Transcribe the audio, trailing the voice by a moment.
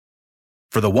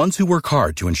For the ones who work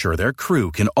hard to ensure their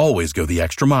crew can always go the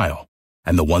extra mile,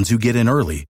 and the ones who get in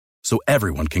early so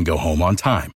everyone can go home on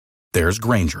time, there's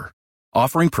Grainger,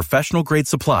 offering professional-grade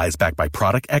supplies backed by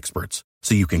product experts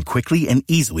so you can quickly and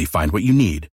easily find what you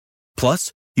need.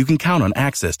 Plus, you can count on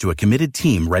access to a committed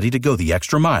team ready to go the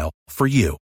extra mile for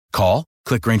you. Call,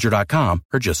 click Grainger.com,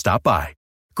 or just stop by.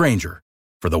 Grainger,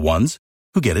 for the ones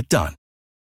who get it done.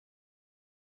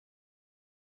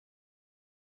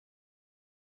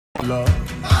 My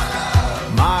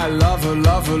lover,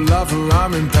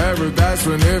 I'm in paradise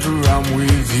whenever I'm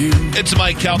with you. It's the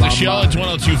Mike Calta Show. It's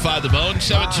 102.5 The Bone.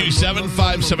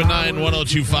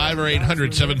 727-579-1025 or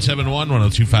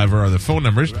 800-771-1025 are the phone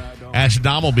numbers. Ash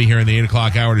Dom will be here in the 8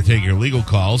 o'clock hour to take your legal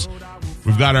calls.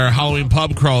 We've got our Halloween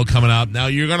pub crawl coming up. Now,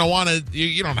 you're going to want to,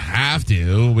 you don't have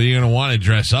to, but you're going to want to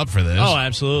dress up for this. Oh,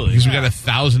 absolutely. Because we got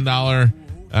 $1,000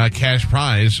 cash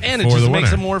prize and for it just the winner.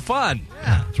 makes it more fun.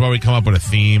 Yeah. That's why we come up with a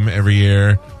theme every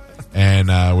year, and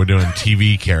we're doing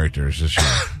TV characters this year.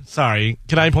 Sorry,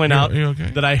 can I point out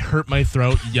that I hurt my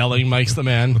throat yelling Mike's the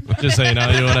man? Just so you know,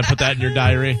 you want to put that in your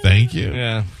diary? Thank you.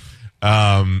 Yeah.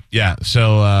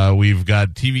 So we've got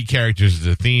TV characters as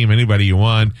a theme. Anybody you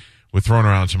want. We're throwing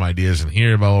around some ideas in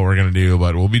here about what we're going to do,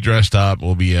 but we'll be dressed up.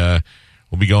 We'll be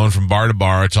going from bar to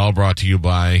bar. It's all brought to you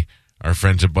by our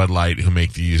friends at Bud Light, who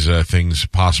make these things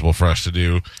possible for us to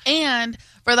do. And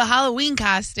for the Halloween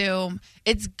costume,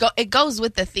 it goes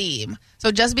with the theme.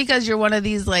 So just because you're one of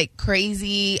these like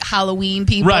crazy Halloween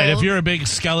people, right? If you're a big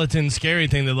skeleton, scary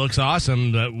thing that looks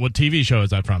awesome, what TV show is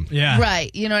that from? Yeah,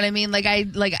 right. You know what I mean?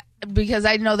 Because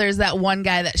I know there's that one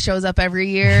guy that shows up every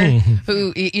year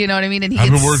who, you know what I mean? And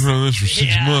I've been working on this for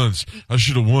 6 months. I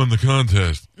should have won the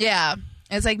contest. Yeah,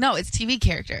 it's like no, it's TV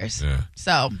characters. Yeah.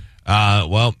 So.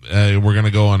 We're going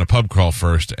to go on a pub crawl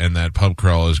first, and that pub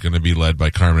crawl is going to be led by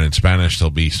Carmen in Spanish.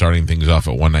 They'll be starting things off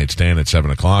at One Night Stand at 7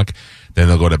 o'clock. Then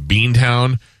they'll go to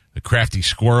Beantown, the Crafty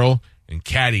Squirrel, and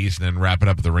Caddies, and then wrap it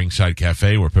up at the Ringside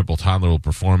Cafe, where Pipple Toddler will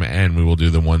perform, and we will do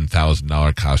the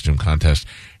 $1,000 costume contest.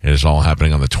 It is all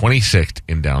happening on the 26th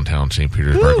in downtown St.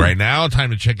 Petersburg. Right now,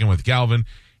 time to check in with Galvin.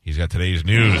 He's got today's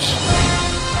news.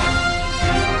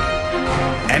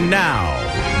 And now,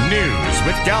 news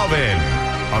with Galvin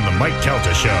on the Mike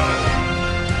Calta Show.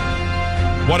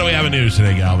 What do we have in news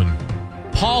today, Galvin?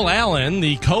 Paul Allen,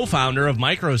 the co-founder of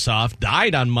Microsoft,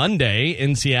 died on Monday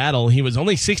in Seattle. He was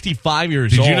only 65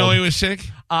 years old. Did you know he was sick?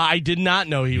 I did not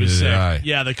know he was sick.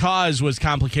 Yeah, the cause was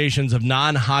complications of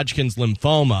non-Hodgkin's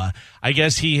lymphoma. I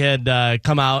guess he had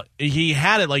come out. He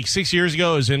had it like 6 years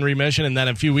ago. It was in remission, and then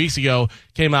a few weeks ago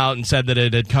came out and said that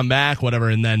it had come back, whatever,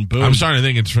 and then boom. I'm starting to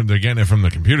think they're getting it from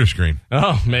the computer screen.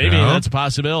 Oh, maybe. That's a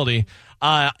possibility.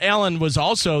 Allen was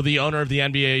also the owner of the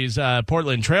NBA's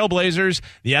Portland Trail Blazers,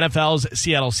 the NFL's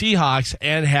Seattle Seahawks,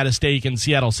 and had a stake in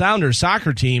Seattle Sounders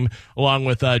soccer team, along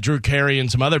with Drew Carey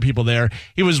and some other people there.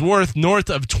 He was worth north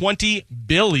of $20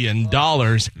 billion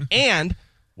and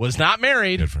was not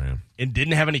married. Good for him. And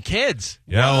didn't have any kids.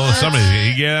 Yeah, well,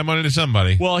 he gave that money to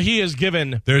somebody. Well, he has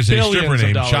given There's a stripper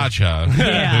named Cha-Cha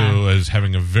who is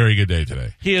having a very good day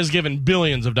today. He has given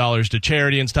billions of dollars to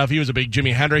charity and stuff. He was a big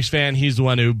Jimi Hendrix fan. He's the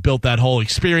one who built that whole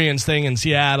Experience thing in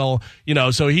Seattle. You know,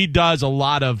 so he does a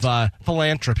lot of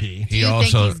philanthropy. Do you think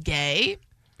he's gay?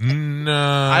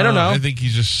 No, I don't know. I think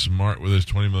he's just smart with his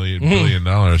 $20 billion.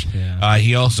 Yeah.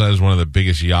 He also has one of the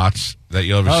biggest yachts that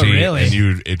you'll ever see. Really?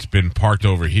 And it's been parked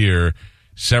over here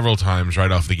several times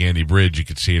right off the Gandy Bridge. You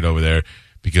could see it over there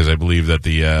because I believe that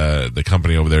the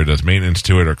company over there does maintenance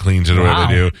to it or cleans it or whatever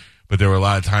they do. But there were a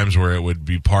lot of times where it would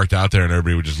be parked out there and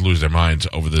everybody would just lose their minds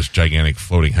over this gigantic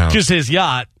floating house. Because his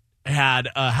yacht had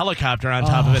a helicopter on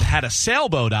top of it, had a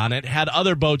sailboat on it, had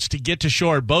other boats to get to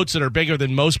shore, boats that are bigger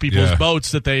than most people's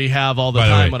boats that they have all the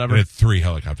time, whatever. It had 3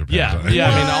 helicopter pads on it. Yeah,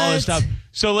 I mean, all this stuff.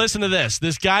 So listen to this.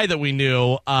 This guy that we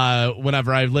knew,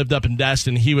 whenever I lived up in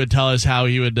Destin, he would tell us how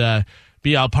he would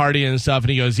be out partying and stuff,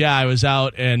 and he goes, yeah, I was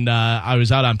out, and I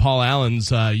was out on Paul Allen's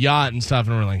yacht and stuff,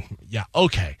 and we're like, yeah,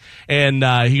 okay. And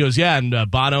he goes, yeah, and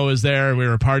Bono was there, and we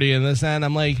were partying and this, and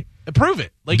I'm like, prove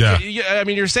it. Like, I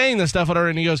mean, you're saying this stuff, whatever,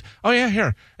 and he goes, oh, yeah,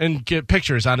 here, and get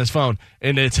pictures on his phone,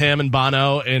 and it's him and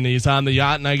Bono, and he's on the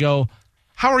yacht, and I go,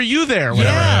 how are you there?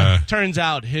 Whatever. Yeah. Turns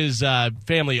out his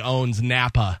family owns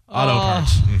Napa Auto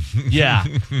Parts. Yeah.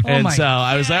 And so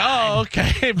I was like, oh,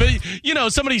 okay. But, you know,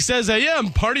 somebody says that, yeah, I'm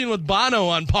partying with Bono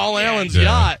on Paul Allen's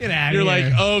yacht. You're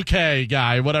like, okay,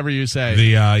 guy, whatever you say.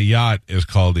 The yacht is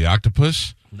called the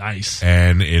Octopus. Nice.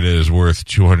 And it is worth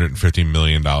 $250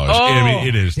 million. I mean,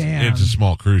 it is. Damn. It's a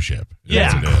small cruise ship.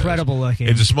 Yeah. It's incredible looking.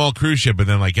 It's a small cruise ship, but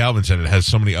then, like Galvin said, it has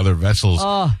so many other vessels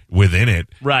within it.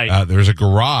 Right. There's a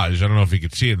garage. I don't know if you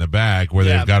could see it in the back where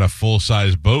they've got a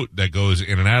full-size boat that goes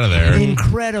in and out of there.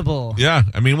 Incredible. Yeah,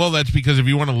 I mean, well, that's because if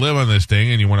you want to live on this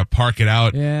thing and you want to park it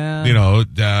out,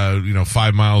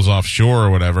 5 miles offshore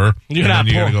or whatever, You're and not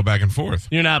then you got to go back and forth.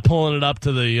 You're not pulling it up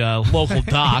to the local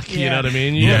dock. You know what I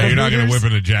mean? You're not going to whip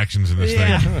into Jackson's in this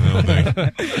thing. I don't think.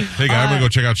 Hey, guy, I'm going to go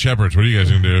check out Shepherd's. What are you guys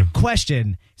going to do?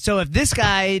 Question. So if this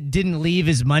guy didn't leave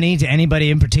his money to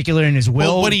anybody in particular in his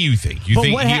will... Well, what do you think? You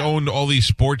think he owned all these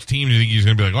sports teams? You think he's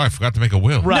going to be like, I forgot to make a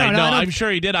will? Right. No, I'm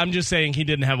sure he did. I'm just saying he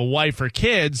didn't have a wife or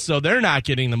kids, so they're not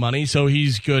getting the money. So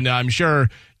he's going to, I'm sure,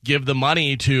 give the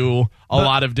money to a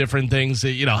lot of different things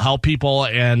that, help people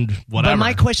and whatever. But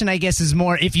my question, I guess, is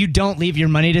more, if you don't leave your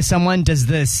money to someone, does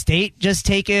the state just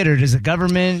take it, or does the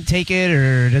government take it,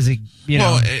 or does it,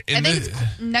 I think it's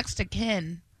next to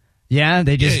kin. Yeah,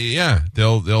 they just... Yeah,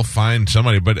 they'll find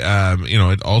somebody. But,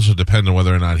 it also depends on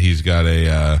whether or not he's got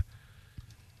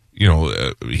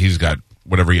he's got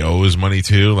whatever he owes money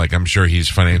to. Like, I'm sure he's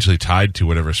financially tied to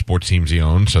whatever sports teams he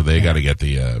owns, so they got to get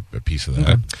the a piece of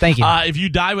that. Thank you. If you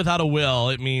die without a will,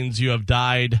 it means you have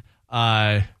died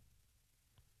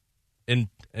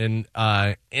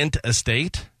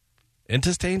intestate.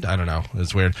 Intestate? I don't know.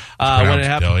 It's weird. When it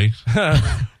happens,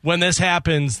 when this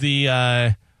happens,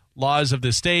 the laws of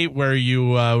the state where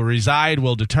you reside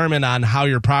will determine on how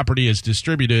your property is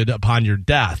distributed upon your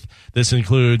death. This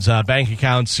includes bank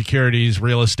accounts, securities,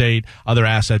 real estate, other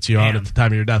assets you own at the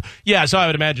time of your death. Yeah, so I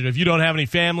would imagine if you don't have any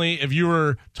family, if you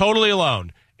were totally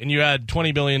alone and you had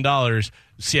 $20 billion,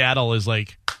 Seattle is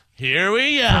like, here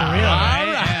we go. All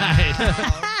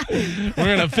right. We're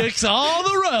going to fix all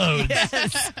the roads.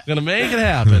 Yes. Going to make it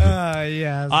happen.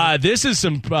 Yes. This is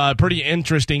some pretty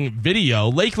interesting video.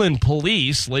 Lakeland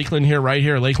police, Lakeland right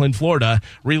here, Lakeland, Florida,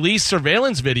 released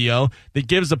surveillance video that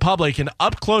gives the public an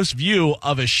up-close view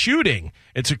of a shooting.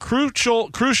 It's a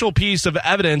crucial piece of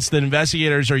evidence that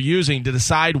investigators are using to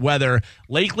decide whether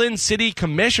Lakeland City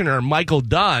Commissioner Michael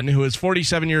Dunn, who is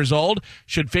 47 years old,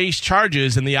 should face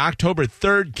charges in the October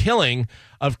 3rd killing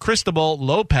of Cristobal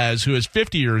Lopez, who is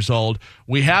 50 years old.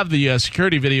 We have the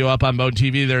security video up on Bone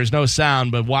TV. There is no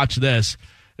sound, but watch this.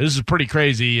 This is pretty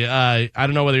crazy. I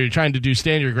don't know whether you're trying to do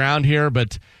stand your ground here,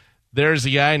 but there's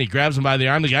the guy, and he grabs him by the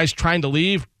arm. The guy's trying to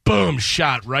leave. Boom,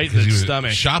 shot right in the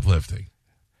stomach. Shoplifting.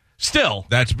 Still.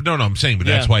 I'm saying, but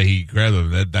that's why he grabbed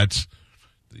him. That's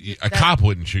a cop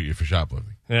wouldn't shoot you for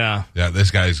shoplifting. Yeah. Yeah,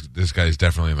 this guy's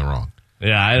definitely in the wrong.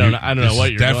 Yeah, I don't know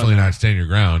what you're definitely doing. not stand your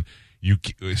ground. You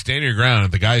stand your ground.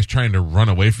 If the guy's trying to run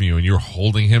away from you and you're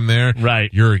holding him there,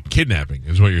 right? You're kidnapping,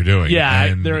 is what you're doing. Yeah,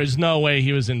 and there is no way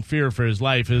he was in fear for his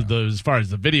life. As far as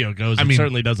the video goes, it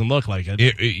certainly doesn't look like it.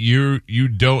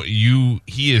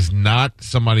 He is not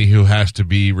somebody who has to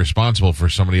be responsible for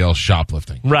somebody else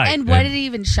shoplifting, right? And what did he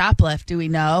even shoplift? Do we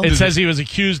know? It says he was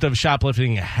accused of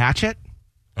shoplifting a hatchet.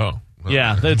 Oh.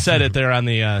 Yeah, that said it there on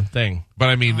the thing. But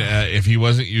I mean, if he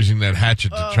wasn't using that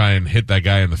hatchet to try and hit that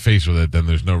guy in the face with it, then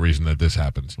there's no reason that this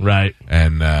happens. Right.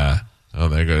 And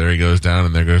there he goes down,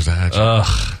 and there goes the hatchet.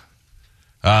 Ugh.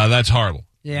 That's horrible.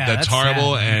 Yeah, that's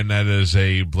horrible, sad, and that is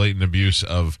a blatant abuse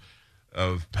of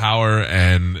power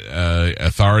and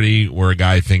authority, where a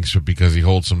guy thinks because he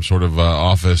holds some sort of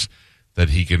office that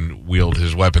he can wield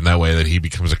his weapon that way, that he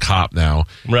becomes a cop now.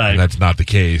 Right. And that's not the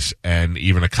case, and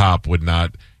even a cop would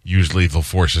not use lethal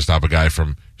force to stop a guy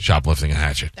from shoplifting a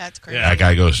hatchet. That's crazy. That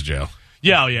guy goes to jail.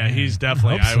 Yeah, he's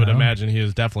definitely, I would imagine he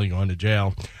is definitely going to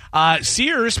jail.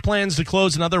 Sears plans to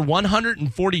close another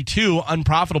 142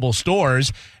 unprofitable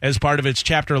stores as part of its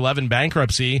Chapter 11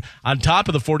 bankruptcy. On top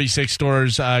of the 46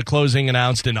 stores closing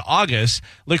announced in August,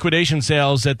 liquidation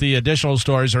sales at the additional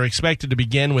stores are expected to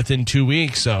begin within 2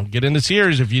 weeks. So get into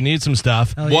Sears if you need some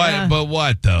stuff. Oh, yeah. But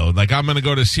what, though? Like, I'm going to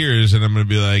go to Sears and I'm going to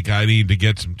be like, I need to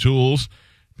get some tools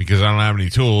because I don't have any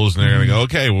tools. And they're going to go,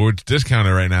 okay, well, it's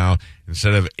discounted right now.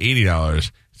 Instead of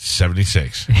 $80,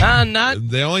 $76.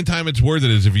 The only time it's worth it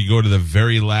is if you go to the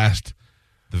very last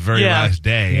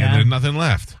day and there's nothing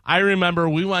left. I remember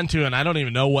we went to, and I don't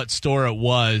even know what store it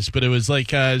was, but it was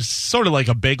like sort of like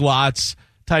a Big Lots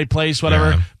type place, whatever.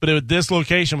 Yeah. But this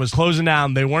location was closing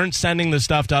down. They weren't sending the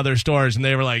stuff to other stores, and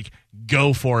they were like,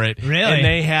 go for it. Really? And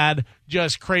they had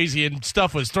just crazy, and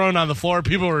stuff was thrown on the floor.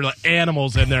 People were like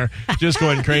animals in there, just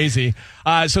going crazy.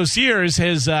 So Sears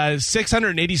has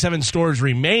 687 stores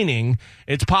remaining.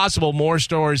 It's possible more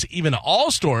stores, even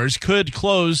all stores, could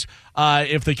close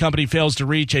if the company fails to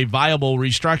reach a viable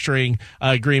restructuring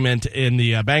agreement in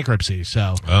the bankruptcy.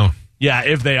 So, Oh. yeah,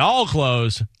 if they all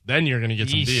close, then you're going to get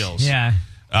some deals. Yeah.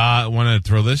 I want to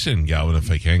throw this in, Galvin, if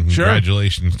I can. Sure.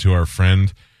 Congratulations to our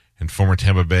friend and former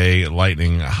Tampa Bay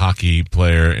Lightning hockey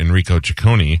player Enrico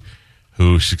Ciccone,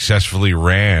 who successfully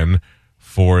ran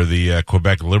for the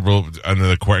Quebec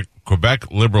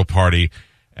Liberal Party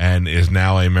and is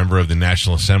now a member of the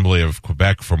National Assembly of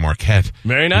Quebec for Marquette.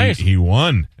 Very nice. He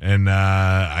won, and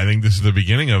I think this is the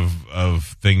beginning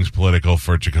of things political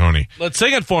for Ciccone. Let's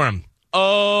sing it for him.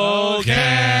 Oh,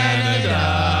 Canada,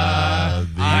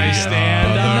 I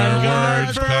stand on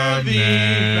words guard for thee.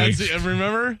 connect. That's it.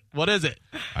 Remember? What is it?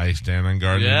 I stand on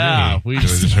Garden's Yeah, knee. we I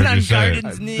just stand heard on you say it.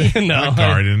 Garden's knee. No. Not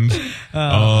Gardens.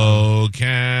 Oh,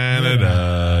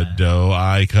 Canada, do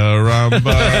I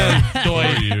caramba.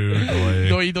 Doi.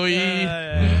 For you, doi.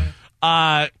 Doi.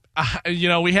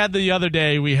 We had the other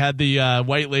day, we had the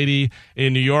white lady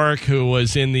in New York who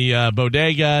was in the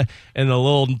bodega, and the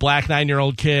little black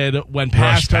 9-year-old kid went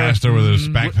Brushed past her with his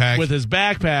backpack. with his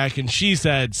backpack, and she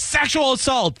said sexual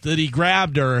assault, that he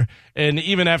grabbed her. And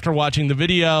even after watching the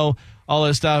video, all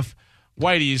this stuff,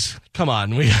 whiteys, come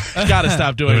on, we got to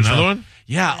stop doing Another stuff. one?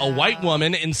 Yeah, a white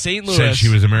woman in St. Louis. Said she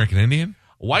was American Indian?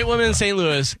 A white woman in St.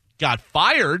 Louis got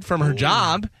fired from her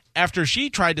job after she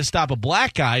tried to stop a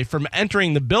black guy from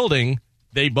entering the building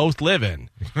they both live in.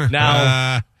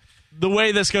 Now, the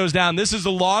way this goes down, this is a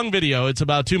long video. It's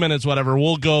about 2 minutes, whatever.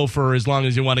 We'll go for as long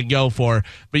as you want to go for.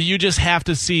 But you just have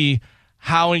to see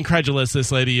how incredulous this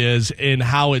lady is and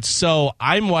how it's so,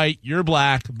 I'm white, you're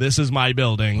black, this is my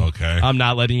building. Okay. I'm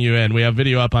not letting you in. We have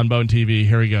video up on Bone TV.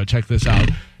 Here we go. Check this out.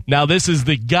 Now, this is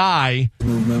the guy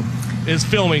is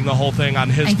filming the whole thing on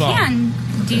his phone. I can.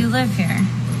 Do you live here?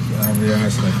 I'll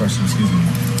re-answer that question. Excuse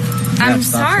me. I'm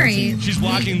sorry. She's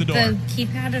blocking the door. The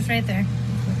keypad is right there.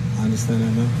 I understand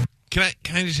that, man.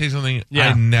 Can I just say something?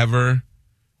 Yeah.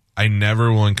 I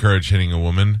never will encourage hitting a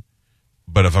woman,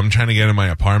 but if I'm trying to get in my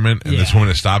apartment and this woman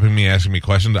is stopping me, asking me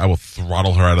questions, I will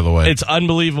throttle her out of the way. It's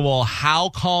unbelievable how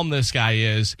calm this guy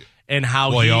is and how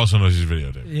well, he also knows he's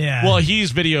videotaped. Yeah. Well,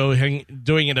 he's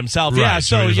doing it himself. Right, Yeah,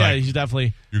 so he's like, he's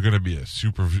definitely. You're going to be a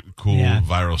super cool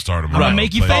viral star tomorrow. I'm gonna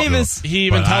make you famous. He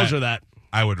even tells her that.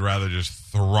 I would rather just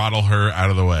throttle her out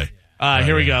of the way.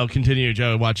 Here we go. Continue,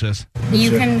 Joe. Watch this.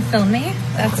 You can film me.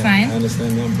 That's I fine.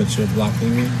 understand that, but you're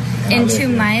blocking me. and I live Into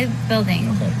here. my building.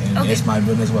 Okay, and Okay. it's my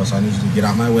building as well, so I need you to get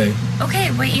out my way. Okay,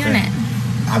 what unit?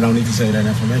 I don't need to say that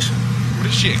information. What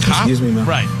is she, a cop? Excuse me, ma'am.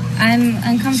 Right. I'm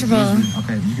uncomfortable.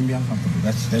 Okay, you can be uncomfortable.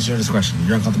 That's your discretion.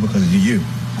 You're uncomfortable because of you.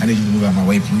 I need you to move out my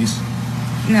way, please.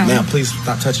 No, Now, please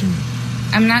stop touching me.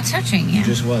 I'm not touching you. You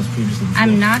just was previously. Before.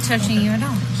 I'm not touching you at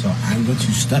all. So I'm going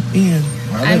to step in.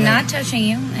 where I I'm live not at. touching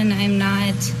you, and I'm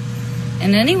not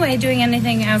in any way doing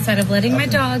anything outside of letting my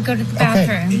dog go to the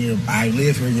bathroom. Okay, I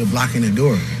live here and you're blocking the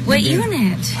door. What You did-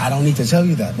 unit? I don't need to tell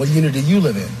you that. What unit do you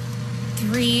live in?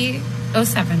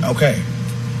 307. Okay,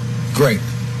 great.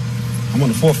 I'm on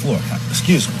the 4th floor.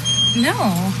 Excuse me.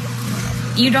 No.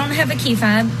 You don't have a key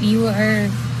fob. You are...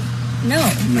 No.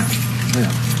 No.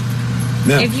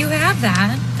 Ma'am, If you have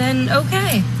that, then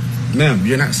okay. ma'am,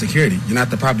 you're not security. You're not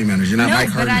the property manager. You're not No, Mike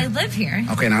but Herman. I live here.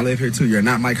 Okay, and I live here too. You're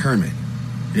not Mike Herman.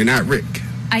 You're not Rick.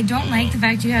 I don't like the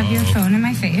fact you have your phone in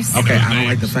my face. Okay, I don't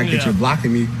like the fact that you're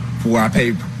blocking me for where I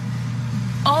pay.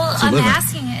 All To I'm live in.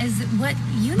 asking is what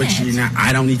unit? But you're not.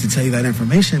 I don't need to tell you that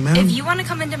information, ma'am. If you want to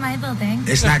come into my building,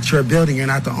 It's not your building. You're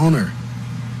not the owner.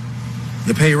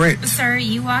 You pay rent. sir,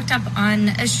 you walked up on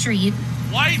a street.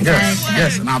 White Yes, Okay.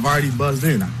 yes, and I've already buzzed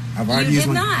in. I've already You used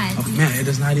did my. not. Okay, man, it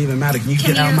does not even matter. Can you Can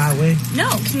get out you- my way? No,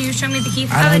 can you show me the key I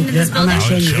fob don't. into this I'm building? not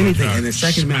showing you Show anything. her. And the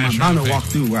second, man, I'm Smash her bound in to the walk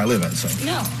face. through where I live at. So,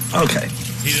 No. okay.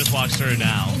 He just walks through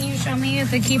now. Can you show me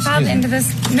the key fob Excuse me. into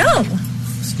this? No.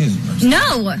 Excuse me.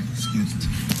 No. Excuse me.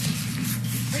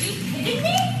 Are you kidding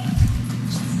me?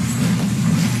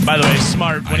 By the way,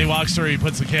 smart. When he walks through, he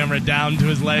puts the camera down to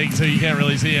his leg so you can't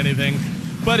really see anything.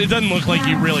 But it doesn't look like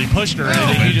he really pushed her or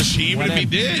anything. He just even went if he in.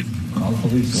 did. Call the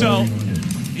police. So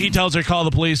he tells her, call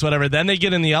the police, whatever. Then they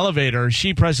get in the elevator.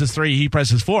 She presses 3, he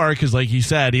presses 4, because like he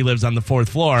said, he lives on the 4th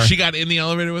floor. She got in the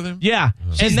elevator with him? Yeah.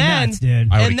 She's and then, nuts, dude.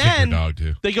 I and would kick her then dog,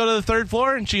 too. they go to the 3rd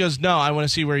floor, and she goes, no, I want to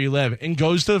see where you live. And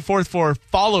goes to the 4th floor,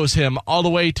 follows him all the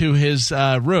way to his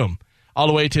room, all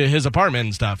the way to his apartment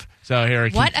and stuff. So here,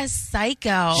 What a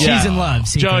psycho. She's Yeah. in love.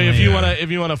 Joey, if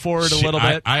secretly. you want to forward a little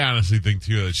bit. I honestly think,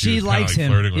 too, that She she was kinda likes like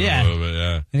him. flirting with Yeah. him a little bit,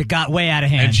 yeah. And it got way out of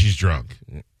hand. And she's drunk.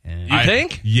 You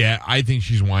think? Yeah, I think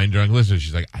she's wine drunk. Listen,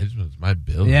 she's like, it's my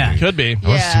building. Yeah. Could be. I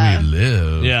want to see where you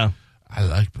live. Yeah. I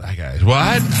like black guys.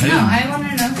 What? No, I want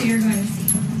to know who you're going to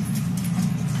see.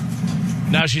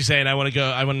 Now she's saying, I want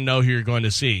to know who you're going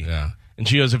to see. Yeah. And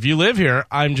she goes, if you live here,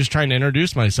 I'm just trying to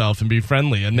introduce myself and be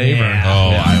friendly, a neighbor. Yeah.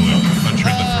 Oh, I will punch her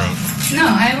in the throat. No,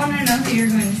 I want to know who you're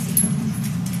going to see.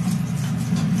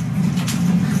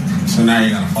 So now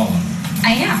you got to follow him.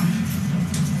 I am.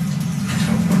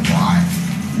 Why?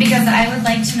 Because I would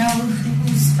like to know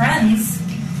who's friends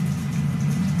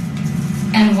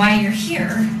and why you're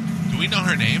here. Do we know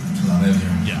her name? Because I live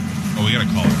here. Yeah. Oh, we got to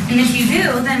call her. And if you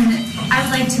do, then I would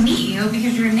like to meet you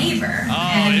because you're a neighbor.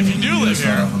 Oh, and if you do live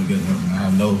Start here. off on a good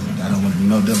note. I don't want to do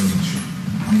no dealing with you.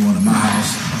 I'm going to my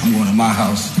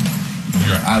house.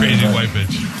 You're a crazy white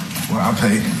bitch. Where I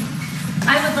pay.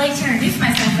 I would like to introduce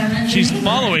myself as a She's neighbor.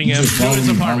 following him Just to follow his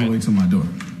me all the way apartment. to my door.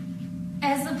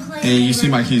 As a player. And you see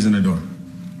my keys in the door.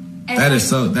 As That a- is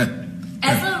so. That.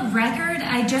 As a record,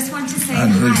 I just want to say I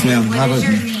know, hi. ma'am. How What is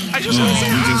about your you? name? I just want to say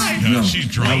hi. No, she's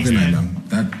drunk, Have a good night, man.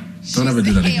 ma'am. Don't ever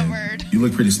do that again. hammered. You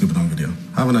look pretty stupid on video.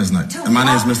 Have a nice night. And my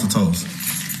name's Mr. Toes.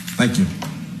 Thank you.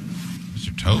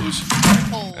 Mr. Toes.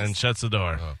 And shuts the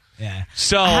door. Yeah.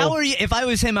 So How are you? If I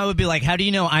was him, I would be like, "How do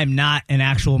you know I'm not an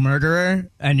actual murderer?"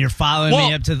 And you're following Well,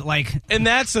 me up to like. and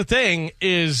that's the thing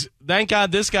is, thank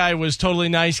God this guy was totally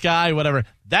nice guy, whatever.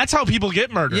 That's how people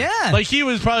get murdered. Yeah. Like he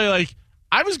was probably like,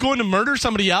 I was going to murder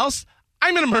somebody else.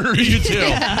 I'm going to murder you too.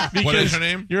 Because What is her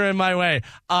name? You're in my way.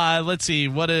 Let's see.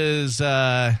 What is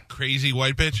Crazy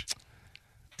white bitch.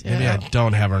 maybe I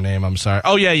don't have her name. I'm sorry.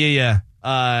 Oh yeah.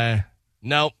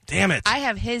 No, damn it. I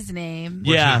have his name. What's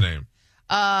Yeah. his name?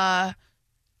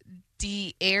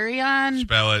 D'Arion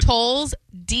Spell it. Tolls.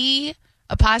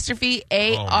 D''Arreion.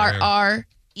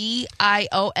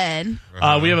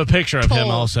 We have a picture of him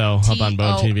Toll. also up on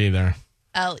Bone TV there.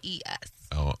 LES.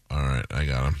 Oh, all right. I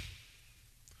got him.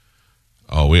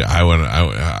 Oh,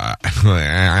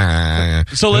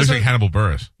 so looks listen- like Hannibal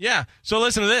Buress. Yeah. So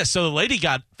listen to this. So the lady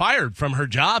got fired from her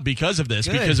job because of this,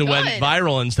 Good. because it went Good.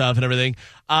 viral and stuff and everything.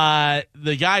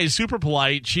 The guy is super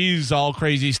polite. She's all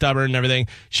crazy, stubborn and everything.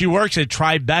 She works at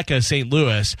Tribeca, St.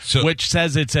 Louis, which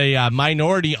says it's a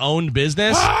minority-owned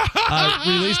business.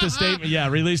 Released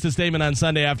a statement on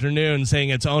Sunday afternoon saying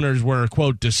its owners were,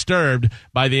 quote, disturbed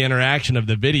by the interaction of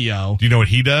the video. Do you know what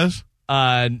he does?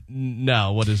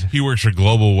 No. What is it? He works for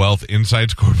Global Wealth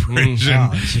Insights Corporation.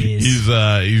 Oh, jeez.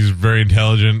 He's very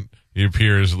intelligent. He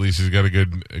appears, at least he's got a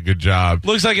good job.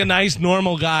 Looks like a nice,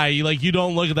 normal guy. You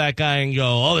don't look at that guy and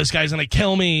go, "Oh, this guy's gonna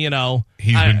kill me."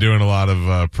 He's been doing a lot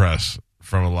of press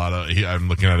from a lot of. I'm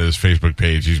looking at his Facebook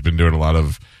page. He's been doing a lot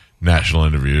of national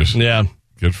interviews. Yeah.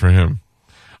 Good for him.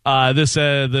 In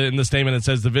the statement, it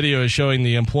says the video is showing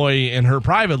the employee in her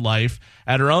private life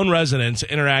at her own residence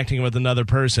interacting with another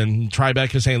person.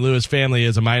 Tribeca St. Louis family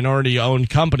is a minority-owned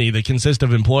company that consists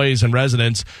of employees and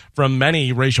residents from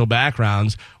many racial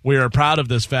backgrounds. We are proud of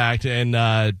this fact and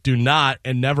do not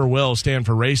and never will stand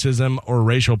for racism or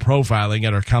racial profiling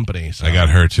at our company. So, I got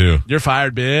her too. you're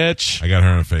fired, bitch. I got her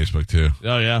on Facebook too.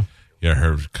 Oh, yeah. Yeah,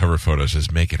 her cover photo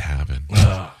says "Make it happen."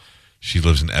 She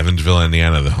lives in Evansville,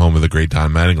 Indiana, the home of the great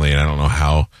Don Mattingly, and I don't know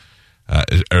how.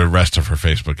 The rest of her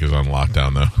Facebook is on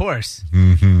lockdown, though. Of course.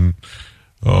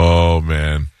 Oh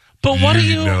man! But what you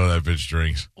are you? know that bitch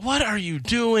drinks. What are you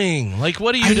doing? What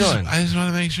are you doing? I just want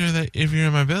to make sure that if you're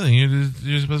in my building,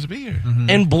 you're supposed to be here.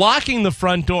 And blocking the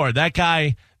front door. That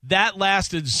guy, that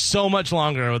lasted so much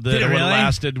longer than Did it it would have really?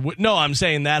 lasted. No, I'm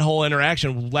saying that whole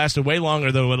interaction lasted way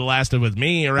longer than it would have lasted with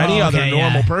me or any Oh, other okay,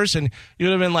 normal yeah. person. You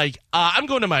would have been like, I'm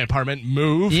going to my apartment,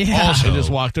 move, Yeah. and just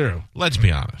walk through. Let's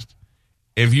be honest.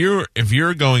 If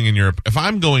you're going if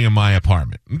I'm going in my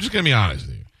apartment, I'm just gonna be honest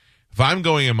with you. If I'm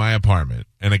going in my apartment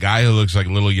and a guy who looks like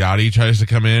Little Yachty tries to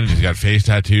come in, and he's got face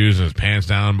tattoos and his pants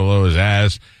down below his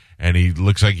ass, and he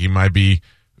looks like he might be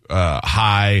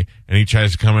high, and he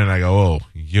tries to come in, and I go, "Oh,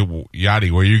 Yachty,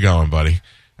 where you going, buddy?"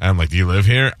 And I'm like, "Do you live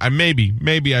here?"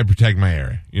 Maybe I protect my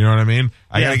area. You know what I mean?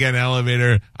 I gotta get an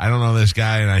elevator. I don't know this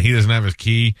guy, and he doesn't have his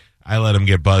key. I let him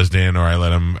get buzzed in, or I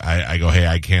let him. I go, "Hey,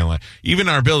 I can't let." Even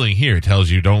our building here tells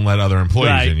you don't let other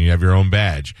employees in. You have your own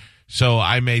badge. So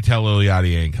I may tell Lil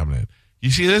Yachty ain't coming in. You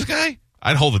see this guy?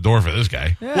 I'd hold the door for this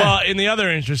guy. Yeah. Well, and the other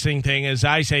interesting thing is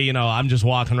I say, I'm just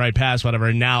walking right past whatever.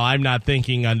 And now I'm not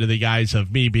thinking under the guise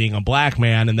of me being a black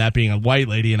man and that being a white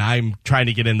lady, and I'm trying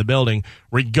to get in the building,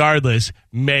 regardless,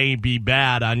 may be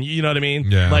bad on, you know what I mean?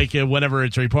 Yeah. Like whenever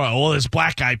it's reported, well, this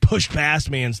black guy pushed past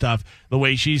me and stuff, the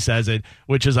way she says it,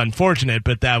 which is unfortunate,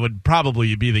 but that would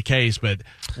probably be the case. But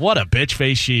what a bitch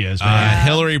face she is, man.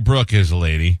 Hillary Brooke is a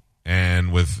lady.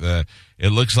 And with it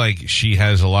looks like she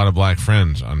has a lot of black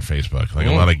friends on Facebook, like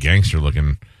a lot of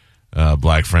gangster-looking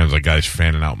black friends, like guys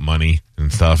fanning out money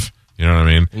and stuff. You know what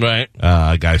I mean?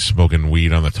 Right. Guys smoking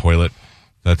weed on the toilet.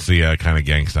 That's the kind of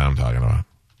gangsta I'm talking about.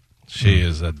 She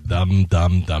is a dumb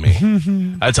dummy.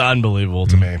 That's unbelievable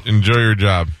to me. Enjoy your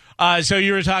job. So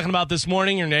you were talking about this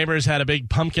morning, your neighbors had a big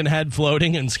pumpkin head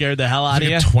floating and scared the hell out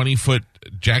It's of you. like a 20-foot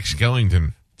Jack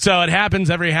Skellington. So it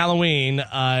happens every Halloween.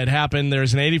 It happened.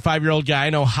 There's an 85-year-old guy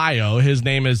in Ohio. His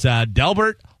name is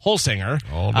Delbert Holsinger.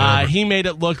 Oh, Delbert. He made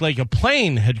it look like a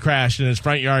plane had crashed in his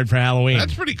front yard for Halloween.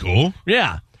 That's pretty cool.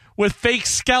 Yeah, with fake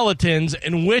skeletons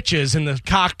and witches in the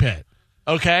cockpit.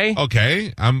 Okay?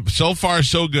 Okay. So far,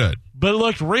 so good. But it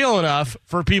looked real enough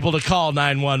for people to call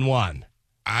 911.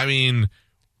 I mean,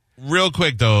 real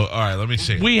quick, though. All right, let me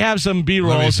see. We have some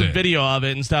B-roll, Let me some see. video of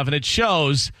it and stuff, and it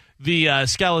shows the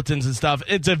skeletons and stuff.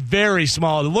 It's a very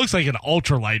small, it looks like an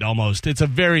ultralight almost. It's a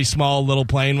very small little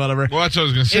plane, whatever. Well, that's what I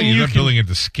was going to say. And You're you not can- building it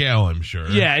to scale, I'm sure.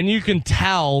 Yeah, and you can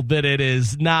tell that it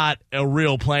is not a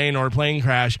real plane or a plane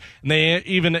crash. And they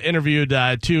even interviewed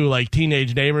two like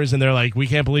teenage neighbors, and they're like, "We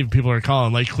can't believe people are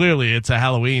calling. Like, clearly, it's a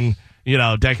Halloween,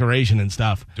 decoration and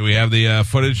stuff." Do we have the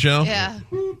footage show? Yeah.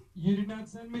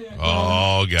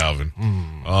 Oh, Galvin.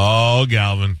 Oh,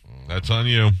 Galvin. That's on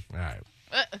you. All right.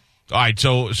 All right,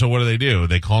 so what do?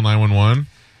 They call 911?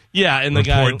 Yeah, and the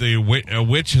guy Report a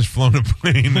witch has flown a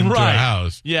plane into a right.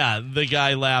 house. Yeah, the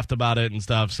guy laughed about it and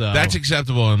stuff. So That's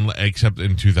acceptable, except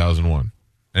in 2001.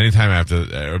 Anytime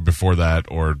after, or before that,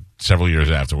 or several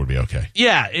years after would be okay.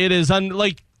 yeah, it is.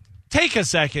 Take a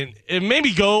second, and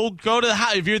maybe go to the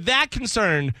house if you're that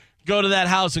concerned. Go to that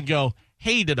house and go,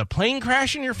 "Hey, did a plane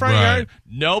crash in your front Right. yard?"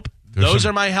 Nope. There's Those some-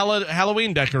 are my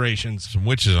Halloween decorations. Some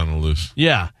witches on the loose.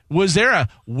 Yeah. Was there a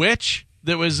witch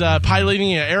that was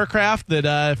piloting an aircraft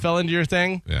that fell into your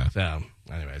thing? Yeah. So,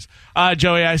 anyways.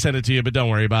 Joey, I sent it to you, but don't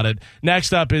worry about it.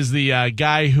 Next up is the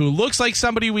guy who looks like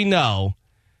somebody we know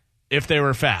if they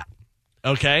were fat.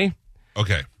 Okay?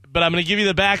 Okay. But I'm going to give you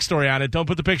the backstory on it. Don't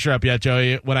put the picture up yet,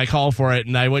 Joey, when I call for it.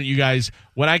 And I want you guys,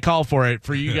 when I call for it,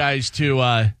 for you guys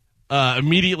to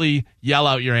immediately yell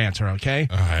out your answer, okay?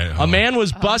 All right. A man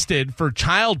was busted for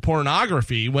child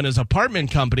pornography when his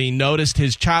apartment company noticed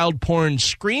his child porn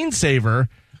screensaver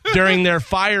during their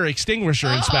fire extinguisher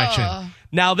inspection.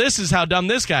 Now, this is how dumb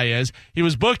this guy is. He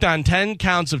was booked on 10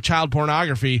 counts of child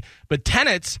pornography, but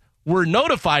tenants were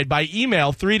notified by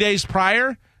email 3 days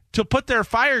prior to put their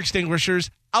fire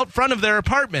extinguishers out front of their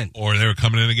apartment. Or they were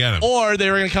coming in to get him. Or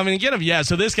they were going to come in and get him. Yeah,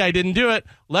 so this guy didn't do it,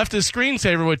 left his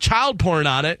screensaver with child porn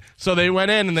on it, so they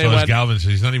went in and they so went... Galvin says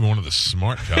he's not even one of the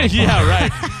smart child. yeah,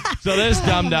 right. So this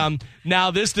dum-dum.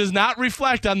 Now, this does not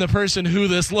reflect on the person who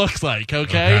this looks like,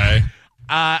 okay?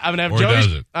 I'm gonna have Or Joey.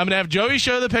 does it? I'm gonna have Joey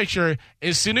show the picture.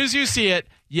 As soon as you see it,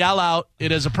 yell out,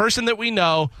 "It is a person that we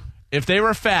know. If they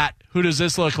were fat, who does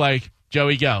this look like?"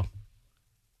 Joey, go.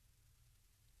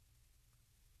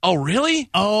 Oh, really?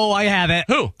 Oh, I have it.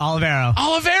 Who? Olivero.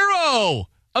 Olivero!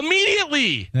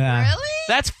 Immediately. Yeah. Really?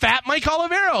 That's Fat Mike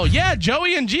Olivero. Yeah,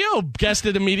 Joey and Gio guessed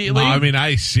it immediately. No, I mean,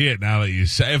 I see it now that you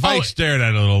say. If I stared at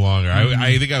it a little longer,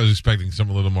 I think I was expecting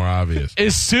something a little more obvious.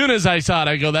 As soon as I saw it,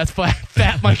 I go, "That's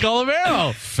Fat Mike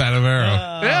Olivero."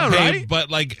 Fatamero. Yeah, right? But,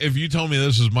 like, if you told me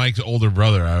this was Mike's older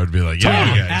brother, I would be like, yeah,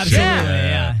 Totally. okay, Absolutely, shit.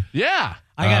 yeah. Yeah.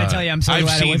 I got to tell you, I'm so I've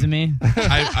glad it wasn't me.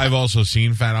 I've also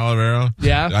seen Fat Olivero.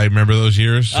 Yeah? I remember those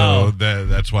years, so Oh.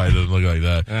 that's why it doesn't look like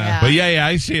that. Yeah. But yeah,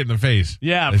 I see it in the face.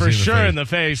 Yeah, I see for it sure face. in the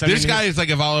face. This guy is like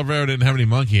if Olivero didn't have any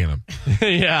monkey in him,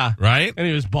 yeah. right? And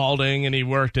he was balding and he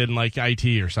worked in like IT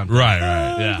or something. Right.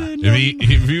 Yeah.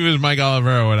 If he was Mike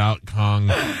Olivero without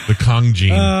the Kong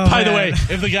gene. By the way,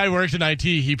 if the guy worked in IT,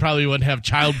 he probably wouldn't have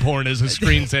child porn as his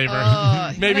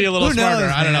screensaver. Maybe a little Who knows,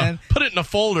 smarter. I don't know. man? Put it in a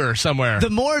folder somewhere. The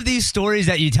more of these stories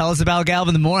that you tell us about,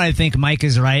 Galvin, the more I think Mike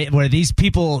is right, where these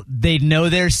people, they know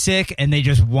they're sick and they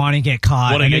just want to get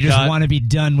caught. Wanna and get they just caught. want to be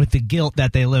done with the guilt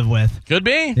that they live with. Could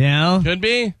be. You know? Could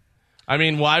be. I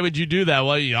mean, why would you do that?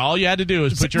 Well, all you had to do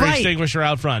is put your Right. extinguisher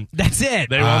out front. That's it.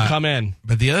 They won't come in.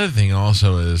 But the other thing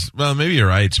also is, well, maybe you're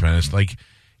right, Spanish. Like,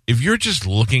 if you're just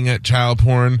looking at child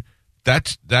porn,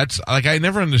 that's like I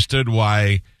never understood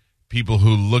why people who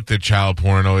looked at child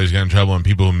porn always got in trouble, and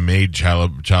people who made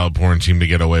child porn seem to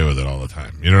get away with it all the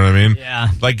time. You know what I mean? Yeah.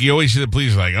 Like you always see the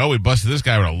police like, oh, we busted this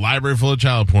guy with a library full of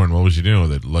child porn. What was he doing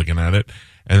with it? Looking at it.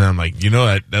 And then I'm like,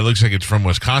 that looks like it's from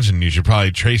Wisconsin. You should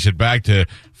probably trace it back to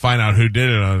find out who did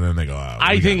it. And then they go, oh,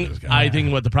 I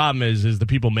think what the problem is the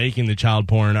people making the child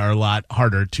porn are a lot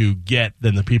harder to get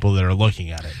than the people that are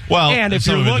looking at it. Well, and if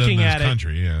some you're of it does in looking this at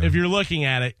country, it, yeah. if you're looking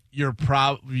at it,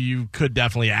 you could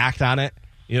definitely act on it,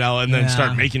 and then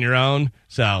start making your own.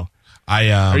 So,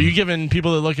 are you giving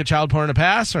people that look at child porn a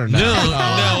pass or not?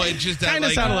 No, it just Kind of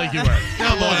like, sounded like you were. No,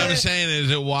 but what I'm saying is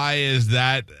that why is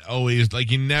that always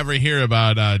like you never hear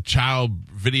about a child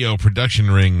video production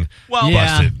ring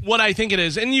busted? What I think it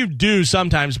is, and you do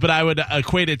sometimes, but I would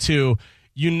equate it to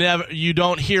you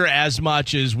don't hear as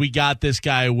much as we got this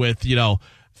guy with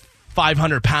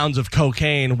 500 pounds of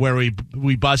cocaine where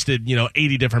we busted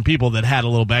 80 different people that had a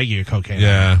little baggie of cocaine.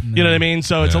 Yeah. You know what I mean?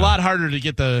 So it's a lot harder to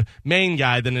get the main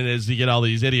guy than it is to get all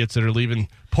these idiots that are leaving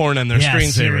porn on their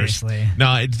screensavers. Seriously.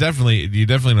 No, it's you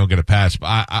definitely don't get a pass. But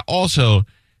I also,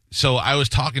 so I was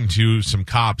talking to some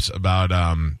cops about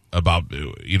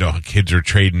kids are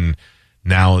trading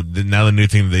now. The new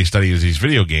thing that they study is these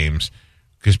video games,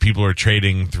 because people are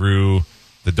trading through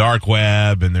the dark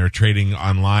web and they're trading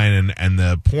online, and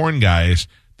the porn guys,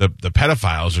 the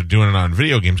pedophiles, are doing it on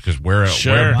video games because we're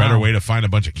a better way to find a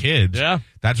bunch of kids. Yeah.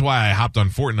 That's why I hopped on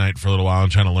Fortnite for a little while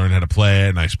and trying to learn how to play it,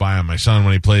 and I spy on my son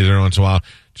when he plays every once in a while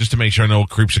just to make sure no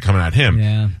creeps are coming at him.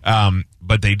 Yeah.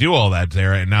 But they do all that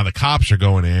there, and now the cops are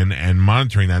going in and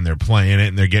monitoring that, and they're playing it,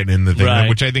 and they're getting in the thing,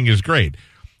 which I think is great.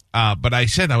 But I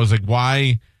was like,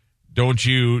 why don't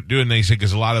you do it? And they said,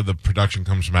 because a lot of the production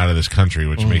comes from out of this country,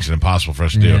 which makes it impossible for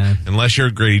us to do. Unless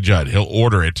you're Grady Judd, he'll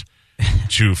order it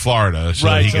to Florida so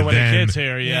that he can then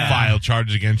file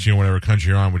charges against you in whatever country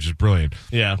you're on, which is brilliant.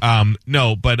 Yeah.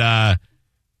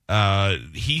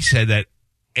 He said that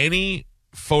any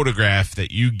photograph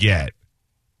that you get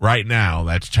right now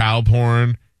that's child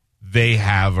porn, they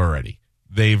have already.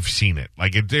 They've seen it.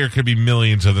 Like, there could be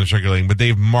millions of them circulating, but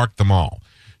they've marked them all.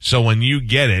 So when you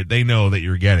get it, they know that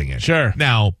you're getting it. Sure.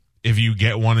 Now, if you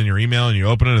get one in your email and you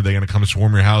open it, are they going to come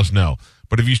swarm your house? No.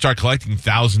 But if you start collecting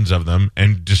thousands of them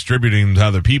and distributing them to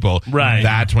other people,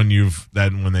 that's when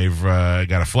they've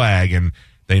got a flag and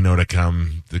they know to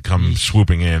come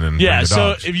swooping in and bring the dogs.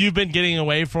 So if you've been getting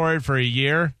away for it for a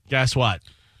year, guess what?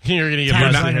 You're going to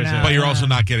get busted. But you're also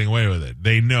not getting away with it.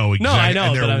 They know exactly. No, I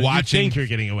know. And they're watching. You think you're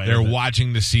getting away with it. They're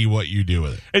watching to see what you do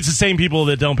with it. It's the same people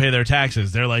that don't pay their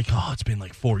taxes. They're like, oh, it's been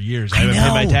like 4 years. I haven't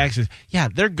paid my taxes. Yeah,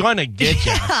 they're going to get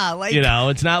you.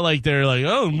 It's not like they're like,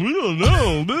 oh, we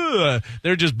don't know.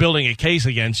 They're just building a case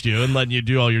against you and letting you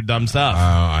do all your dumb stuff.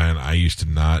 And I used to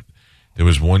not. There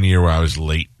was 1 year where I was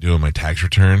late doing my tax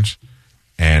returns,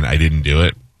 and I didn't do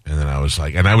it. And then I was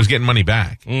like, and I was getting money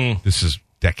back. This is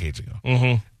decades ago.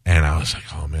 Mm-hmm. And I was like,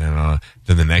 oh, man.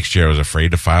 Then the next year I was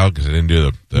afraid to file because I didn't do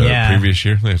the previous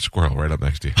year. There's a squirrel right up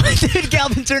next to you. Dude,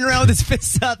 Galvin turned around with his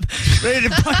fists up, ready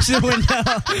to punch the window.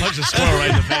 Punch the squirrel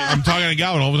right in the face. I'm talking to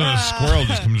Galvin. All of a sudden, a squirrel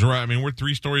just comes right. I mean, we're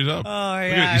 3 stories up. Oh,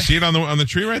 yeah. You see it on the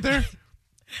tree right there?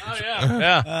 Oh,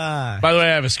 yeah. By the way,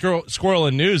 I have a squirrel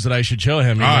in news that I should show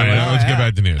him. All right, let's get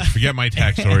back to news. Forget my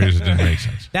tax stories. It didn't make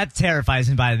sense. That terrifies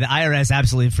me. The IRS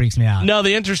absolutely freaks me out. No,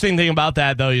 the interesting thing about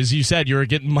that, though, is you said you were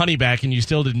getting money back and you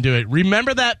still didn't do it.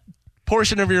 Remember that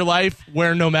portion of your life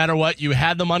where no matter what, you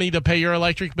had the money to pay your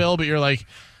electric bill, but you're like,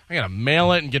 I got to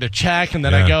mail it and get a check, and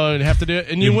then I go and have to do it.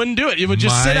 And you wouldn't do it. You would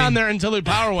just sit on there until the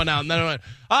power went out, and then it went,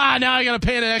 now I got to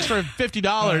pay an extra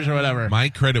 $50 or whatever. My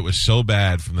credit was so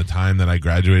bad from the time that I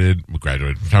graduated, from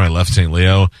the time I left St.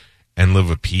 Leo and lived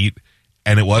with Pete,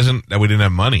 and it wasn't that we didn't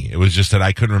have money. It was just that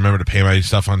I couldn't remember to pay my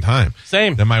stuff on time.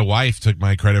 Same. Then my wife took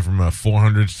my credit from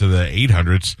 400s to the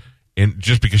 800s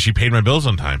just because she paid my bills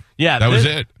on time. Yeah. That was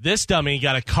it. This dummy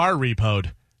got a car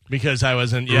repoed. Because I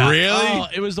wasn't, Really? Oh,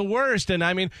 it was the worst. And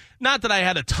I mean, not that I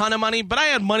had a ton of money, but I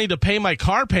had money to pay my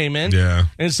car payment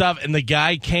and stuff. And the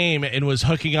guy came and was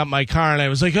hooking up my car, and I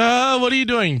was like, oh, what are you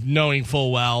doing? Knowing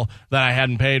full well that I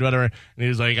hadn't paid, whatever. And he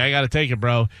was like, I got to take it,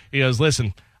 bro. He goes,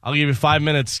 listen, I'll give you 5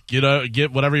 minutes,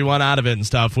 get whatever you want out of it and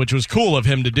stuff, which was cool of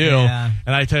him to do. Yeah.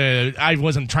 And I tell you, I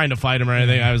wasn't trying to fight him or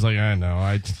anything. I was like, I know,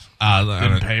 I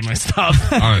didn't pay my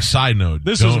stuff. On a side note,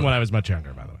 this was when I was much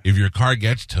younger, by the way. If your car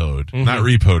gets towed, not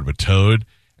repoed, but towed,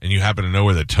 and you happen to know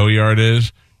where the tow yard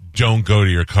is, don't go to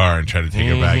your car and try to take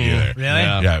it back either. Really?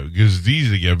 Yeah, because it's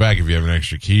easy to get back if you have an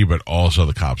extra key, but also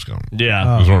the cops come.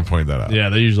 Yeah. I just want to point that out. Yeah,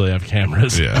 they usually have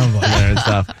cameras there and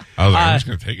stuff. I was like, I'm just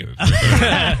going to take it.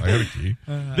 I got a key.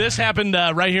 This happened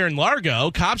right here in Largo.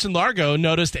 Cops in Largo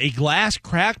noticed a glass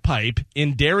crack pipe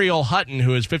in Daryl Hutton,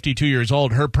 who is 52 years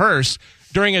old, her purse,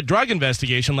 during a drug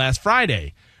investigation last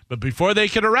Friday. But before they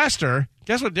could arrest her,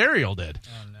 guess what Daryl did?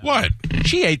 Oh, no. What?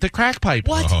 She ate the crack pipe.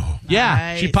 What? Oh. Yeah.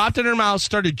 Nice. She popped it in her mouth,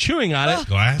 started chewing on it.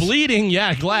 Glass? Bleeding,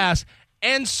 glass,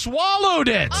 and swallowed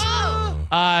it. Oh.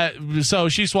 So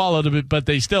she swallowed it, but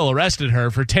they still arrested her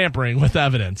for tampering with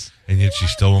evidence. And yet she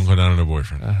still won't go down on her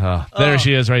boyfriend. There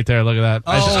she is right there. Look at that.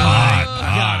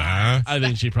 Huh? I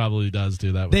think she probably does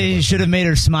do that. With They should have made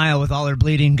her smile with all her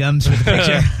bleeding gums for the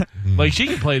picture. Like, she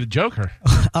can play the Joker.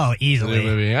 Oh, easily.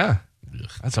 Movie, yeah.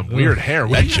 That's some weird hair.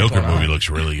 That Joker movie looks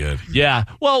really good. Yeah.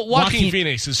 Well, Walking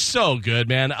Phoenix is so good,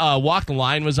 man. Walk the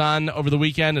Line was on over the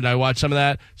weekend, and I watched some of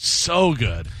that. So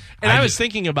good. And I was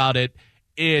thinking about it,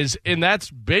 and that's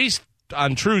based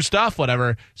on true stuff,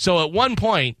 whatever. So at one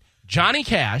point, Johnny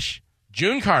Cash,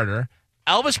 June Carter,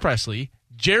 Elvis Presley,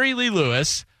 Jerry Lee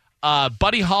Lewis,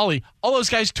 Buddy Holly, all those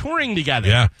guys touring together.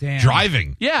 Yeah. Damn.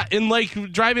 Driving. Yeah, and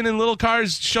like driving in little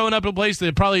cars, showing up at a place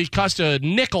that probably cost a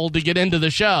nickel to get into the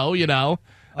show, you know.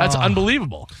 That's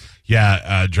unbelievable.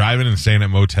 Yeah, driving and staying at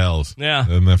motels. Yeah.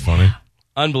 Isn't that funny?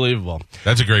 Unbelievable.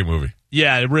 That's a great movie.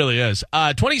 Yeah, it really is.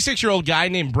 26-year-old guy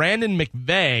named Brandon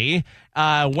McVeigh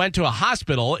went to a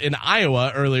hospital in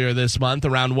Iowa earlier this month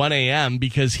around 1 a.m.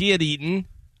 because he had eaten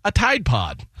a Tide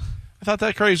Pod. I thought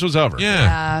that craze was over.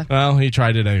 Yeah. Well, he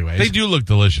tried it anyways. They do look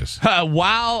delicious.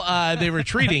 While they were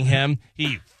treating him,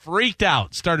 he freaked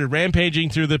out, started rampaging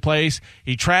through the place.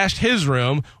 He trashed his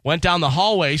room, went down the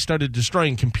hallway, started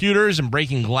destroying computers and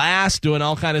breaking glass, doing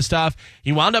all kind of stuff.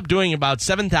 He wound up doing about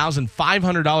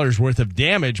 $7,500 worth of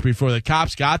damage before the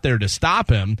cops got there to stop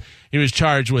him. He was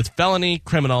charged with felony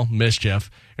criminal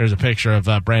mischief. Here's a picture of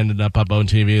Brandon up on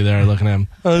TV there looking at him.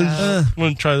 I'm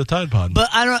going to try the Tide Pod. But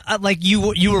I don't like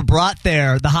you were brought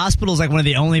there. The hospital is like one of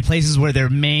the only places where their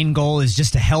main goal is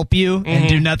just to help you and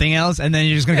do nothing else, and then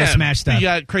you're just going to go smash stuff. You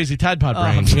got crazy Tide Pod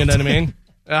brain. You know what I mean?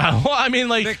 Well, I mean,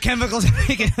 like the chemicals.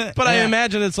 But I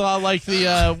imagine it's a lot like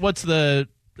the what's the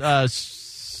bath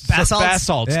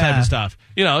salts type of stuff.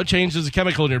 You know, it changes the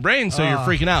chemical in your brain, so you're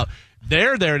freaking out.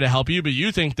 They're there to help you, but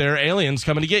you think they're aliens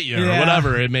coming to get you or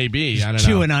whatever it may be. Just I don't know.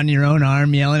 chewing on your own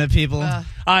arm, yelling at people.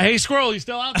 Hey, squirrel, you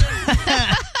still out there?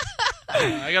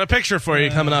 I got a picture for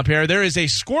you coming up here. There is a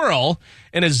squirrel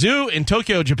in a zoo in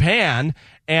Tokyo, Japan,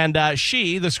 and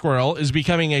she, the squirrel, is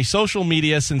becoming a social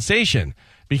media sensation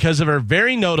because of her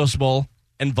very noticeable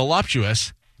and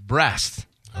voluptuous breasts.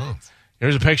 Oh.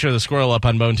 Here's a picture of the squirrel up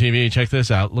on Bone TV. Check this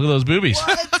out. Look at those boobies.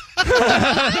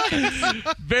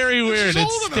 Very weird.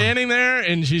 It's standing there,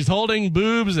 and she's holding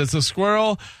boobs. It's a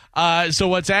squirrel. So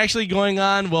what's actually going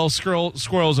on? Well,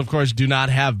 squirrels, of course, do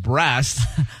not have breasts.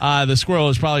 The squirrel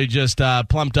is probably just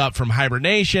plumped up from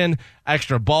hibernation,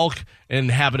 extra bulk, and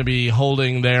happen to be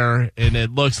holding there, and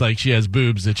it looks like she has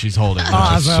boobs that she's holding.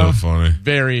 That's so funny.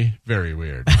 Very, very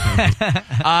weird.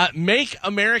 Make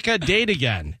America Date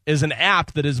Again is an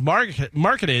app that is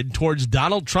marketed towards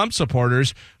Donald Trump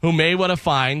supporters who may want to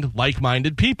find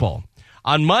like-minded people.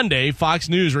 On Monday, Fox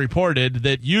News reported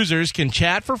that users can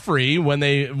chat for free when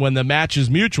the match is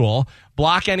mutual,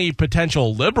 block any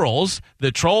potential liberals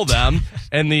that troll them,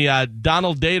 and the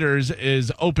Donald Daters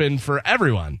is open for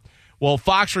everyone. Well,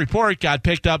 Fox report got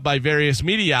picked up by various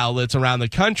media outlets around the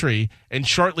country, and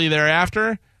shortly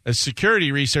thereafter, a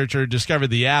security researcher discovered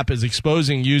the app is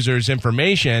exposing users'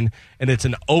 information, and it's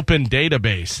an open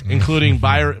database, including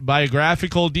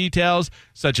biographical details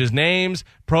such as names,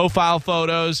 profile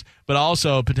photos, but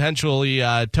also potentially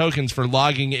tokens for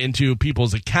logging into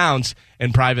people's accounts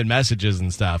and private messages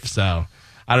and stuff. So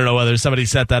I don't know whether somebody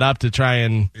set that up to try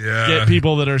and get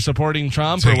people that are supporting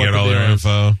Trump or what get all their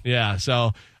info. Yeah,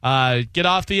 so get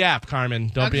off the app, Carmen.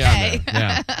 Don't be on there.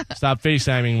 Yeah, stop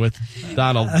FaceTiming with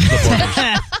Donald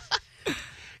supporters.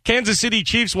 Kansas City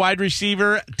Chiefs wide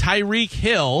receiver Tyreek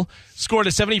Hill scored a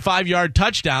 75-yard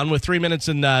touchdown with 3 minutes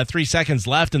and 3 seconds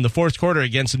left in the fourth quarter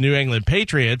against the New England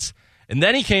Patriots. And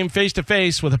then he came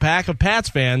face-to-face with a pack of Pats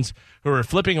fans who were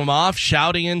flipping him off,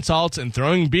 shouting insults, and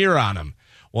throwing beer on him.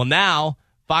 Well, now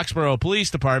Foxborough Police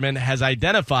Department has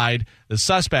identified the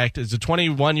suspect as a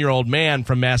 21-year-old man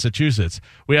from Massachusetts.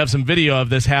 We have some video of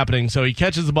this happening. So he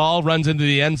catches the ball, runs into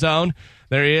the end zone.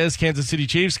 There he is. Kansas City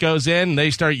Chiefs goes in.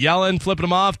 They start yelling, flipping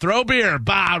him off. Throw beer.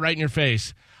 Bah, right in your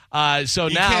face. So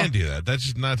you now can't do that. That's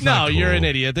just not No, cool. You're an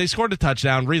idiot. They scored a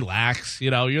touchdown. Relax.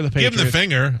 You know, you're the Patriots. Give him the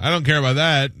finger. I don't care about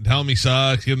that. Tell him he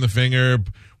sucks. Give him the finger.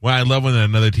 Well, I love when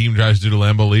another team tries to do the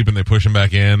Lambeau leap and they push him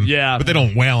back in. Yeah. But they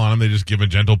don't wail on him. They just give him a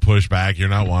gentle push back. You're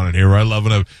not wanted here. I love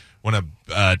when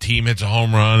a team hits a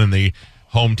home run and the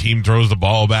home team throws the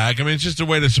ball back. I mean, it's just a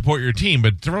way to support your team,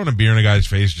 but throwing a beer in a guy's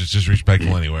face is just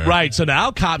disrespectful anywhere. Right. So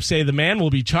now cops say the man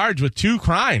will be charged with 2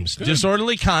 crimes,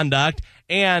 disorderly conduct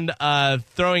and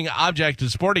throwing object to a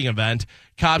sporting event.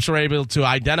 Cops were able to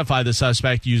identify the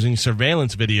suspect using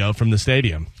surveillance video from the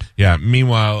stadium. Yeah.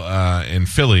 Meanwhile, in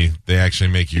Philly, they actually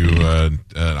make you an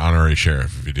honorary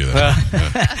sheriff if you do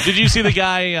that. Did you see the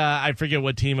guy? I forget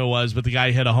what team it was, but the guy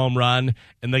hit a home run,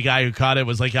 and the guy who caught it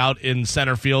was like out in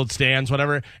center field stands,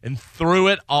 whatever, and threw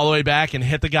it all the way back and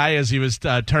hit the guy as he was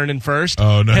turning first.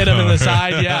 Oh, no. Hit him in the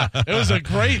side. Yeah, it was a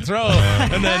great throw.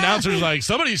 And the announcer's like,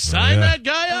 "Somebody sign that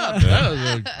guy up. That was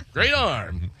a great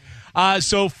arm."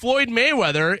 So Floyd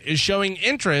Mayweather is showing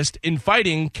interest in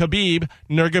fighting Khabib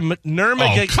Nurmagomedov.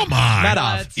 Oh, come on.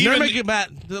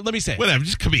 Let me say it. Whatever,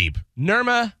 just Khabib.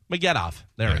 Nurmagomedov.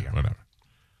 There we go. Whatever.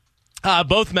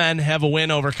 Both men have a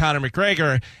win over Conor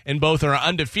McGregor, and both are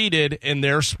undefeated in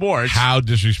their sports. How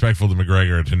disrespectful to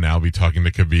McGregor to now be talking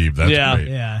to Khabib. That's great.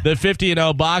 Yeah. The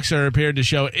 50-0 boxer appeared to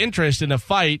show interest in a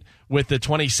fight with the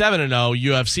 27-0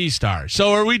 UFC star.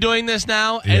 So are we doing this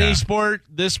now? Yeah. Any sport,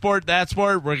 this sport, that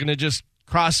sport? We're going to just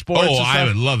cross sports? Oh, and I stuff?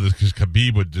 would love this because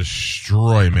Khabib would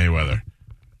destroy Mayweather.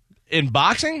 In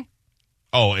boxing?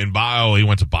 Oh, he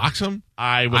went to box him?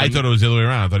 I thought it was the other way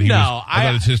around. I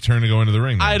thought it's his turn to go into the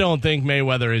ring now. I don't think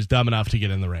Mayweather is dumb enough to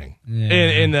get in the ring.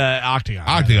 In the octagon.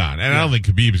 And I don't think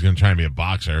Khabib is going to try and be a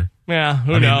boxer. Yeah,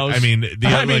 who knows? I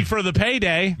mean, for the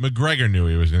payday. McGregor knew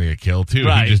he was going to get killed too.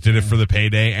 Right. He just did it for the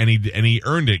payday, and he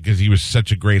earned it because he was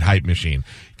such a great hype machine.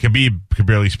 Khabib could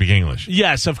barely speak English.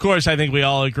 Yes, of course. I think we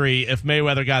all agree. If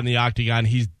Mayweather got in the octagon,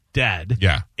 he's dead.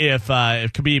 Yeah. If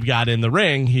Khabib got in the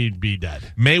ring, he'd be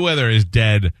dead. Mayweather is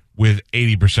dead with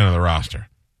 80% of the roster.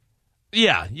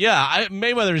 Yeah.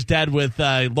 Mayweather is dead with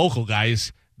local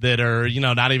guys that are,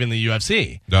 not even the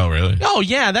UFC. Oh, really? Oh,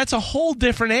 yeah, that's a whole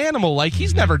different animal. Like,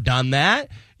 he's never done that.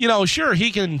 Sure,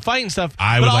 he can fight and stuff.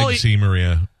 I would like to see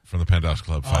Maria from the Penthouse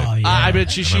Club fight. Oh, yeah. I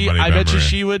bet you Maria.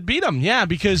 she would beat him. Yeah,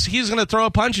 because he's going to throw a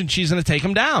punch and she's going to take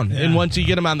him down. Yeah. And once you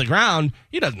get him on the ground,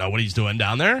 he doesn't know what he's doing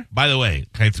down there. By the way,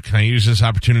 can I use this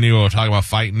opportunity while we're talking about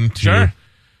fighting to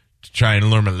try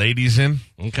and lure my ladies in?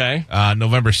 Okay.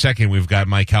 November 2nd, we've got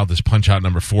Mike Calta's Punch-Out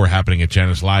number 4 happening at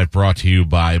Genesis Live, brought to you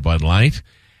by Bud Light.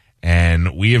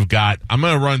 And we have got, I'm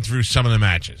going to run through some of the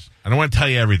matches. I don't want to tell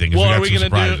you everything because we got some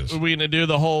surprises. Are we going to do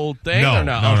the whole thing No.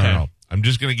 Okay. I'm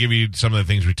just going to give you some of the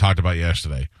things we talked about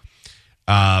yesterday.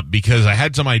 Because I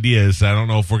had some ideas that I don't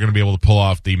know if we're going to be able to pull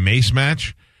off the mace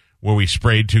match where we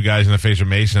sprayed 2 guys in the face with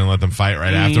mace and let them fight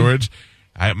right afterwards.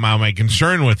 My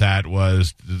concern with that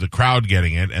was the crowd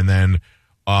getting it. And then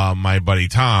my buddy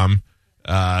Tom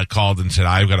called and said,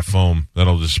 I've got a foam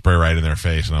that'll just spray right in their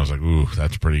face. And I was like, ooh,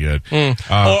 that's pretty good.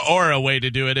 Or a way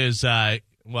to do it is, I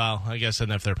guess,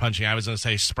 and if they're punching, I was going to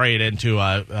say spray it into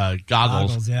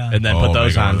goggles and then put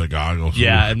those on. The goggles.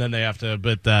 Yeah, and then they have to,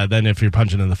 but then if you're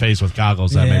punching in the face with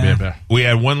goggles, that may be a bit. We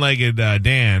had one-legged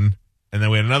Dan, and then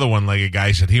we had another one-legged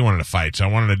guy said he wanted to fight. So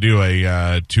I wanted to do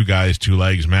a 2 guys, 2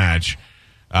 legs match.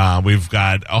 We've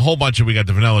got a whole bunch we got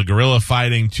the Vanilla Gorilla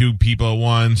fighting 2 people at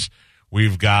once.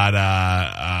 We've got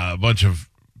a bunch of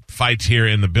fights here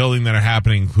in the building that are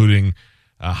happening, including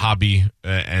Hobby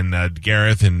and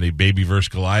Gareth in the Baby vs.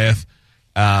 Goliath.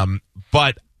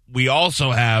 But we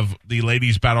also have the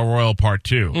Ladies Battle Royal Part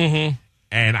 2. Mm-hmm.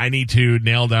 And I need to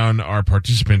nail down our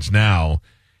participants now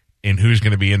in who's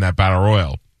going to be in that Battle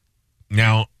Royal.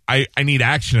 Now, I need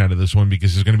action out of this one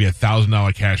because there's going to be a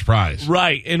 $1,000 cash prize.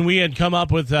 Right, and we had come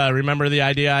up with, remember the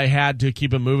idea I had to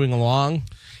keep it moving along?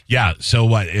 Yeah, so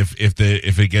what, if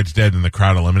it gets dead, then the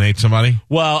crowd eliminates somebody?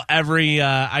 Well,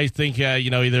 I think,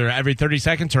 either every 30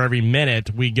 seconds or every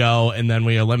minute we go and then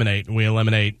we eliminate. And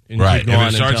right, keep going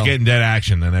if it starts getting dead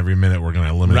action, then every minute we're going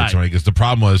to eliminate somebody. Because the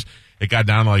problem was, it got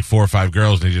down to like 4 or 5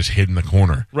 girls and they just hid in the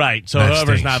corner. Right, so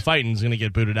whoever's not fighting is going to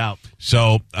get booted out.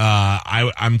 So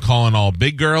I'm calling all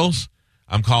big girls.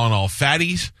 I'm calling all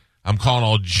fatties. I'm calling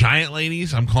all giant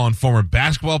ladies. I'm calling former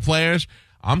basketball players.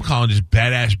 I'm calling just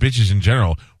badass bitches in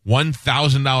general.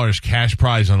 $1,000 cash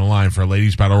prize on the line for a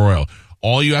ladies battle royal.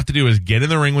 All you have to do is get in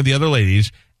the ring with the other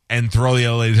ladies and throw the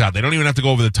other ladies out. They don't even have to go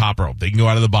over the top rope. They can go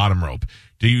out of the bottom rope.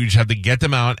 You just have to get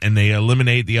them out, and they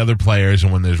eliminate the other players.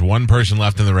 And when there's one person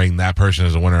left in the ring, that person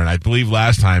is a winner. And I believe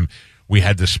last time we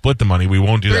had to split the money. We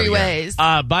won't do that 3 again. ways.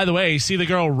 By the way, see the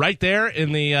girl right there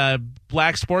in the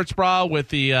black sports bra with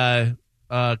the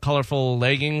colorful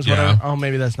leggings? Yeah. Whatever? Oh,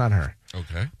 maybe that's not her.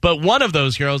 Okay. But one of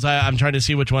those girls, I'm trying to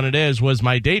see which one it is, was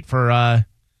my date for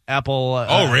Apple.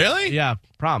 Oh, really? Yeah,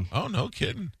 prom. Oh, no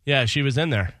kidding. Yeah, she was in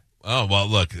there. Oh, well,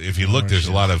 look, if you look, there's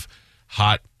a lot of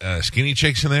hot skinny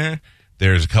chicks in there.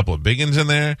 There's a couple of big ones in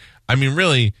there. I mean,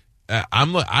 really,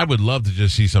 I would love to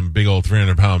just see some big old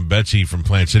 300-pound Betsy from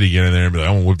Plant City get in there and be like,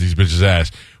 I'm going to whoop these bitches'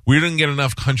 ass. We didn't get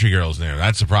enough country girls in there.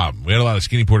 That's the problem. We had a lot of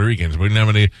skinny Puerto Ricans. We didn't have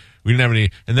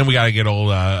any. And then we got to get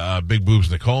old Big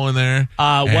Boobs Nicole in there.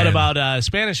 What about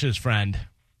Spanish's friend?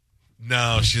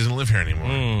 No, she doesn't live here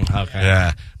anymore. Okay.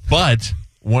 Yeah. But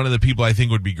one of the people I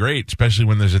think would be great, especially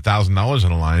when there's $1,000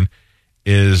 on the line,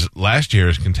 is last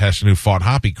year's contestant who fought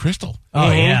Hoppy, Crystal.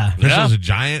 Oh, yeah. Crystal's a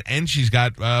giant, and she's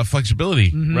got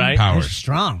flexibility Right. powers. She's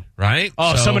strong. Right?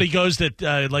 Oh, So- somebody goes to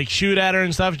shoot at her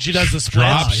and stuff, and she does the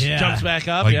splits, Drops. Yeah. jumps back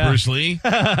up. like yeah. Bruce Lee.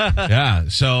 Yeah.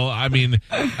 So, I mean,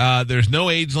 there's no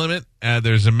age limit.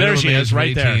 There's a minimum she age is, of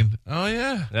right 18. there. Oh,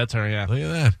 yeah. That's her, yeah. Look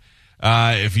at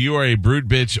that. If you are a brood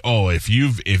bitch,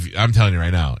 if I'm telling you right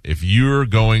now, if you're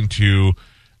going to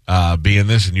be in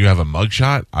this and you have a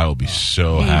mugshot, I will be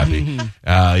so happy.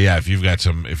 If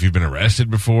you've been arrested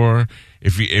before,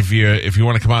 if you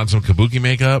want to come out in some kabuki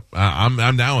makeup,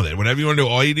 I'm down with it. Whatever you want to do,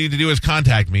 all you need to do is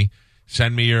contact me.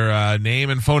 Send me your name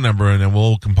and phone number, and then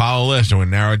we'll compile a list, and we'll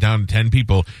narrow it down to 10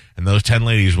 people, and those 10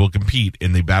 ladies will compete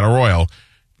in the Battle Royal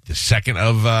the 2nd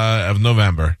of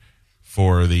November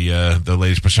for the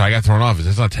ladies. But I got thrown off.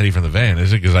 That's not Teddy from the van,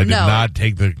 is it? Because I did not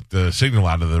take the signal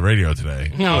out of the radio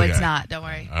today. No, it's not. Don't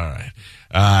worry. All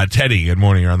right. Teddy, good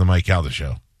morning. You're on the Mike Calta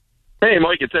Show. Hey,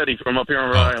 Mike, it's Eddie from up here in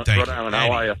Rhode Island.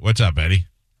 How are you? What's up, Eddie?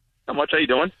 Not much. How you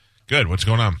doing? Good. What's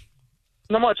going on?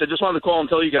 Not much. I just wanted to call and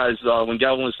tell you guys when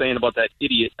Galvin was saying about that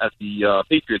idiot at the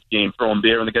Patriots game throwing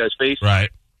beer in the guy's face. Right.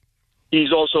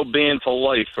 He's also banned for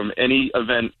life from any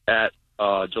event at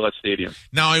Gillette Stadium.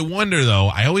 Now, I wonder, though,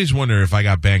 I always wonder if I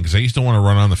got banned, because I used to want to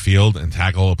run on the field and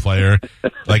tackle a player.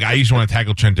 Like, I used to want to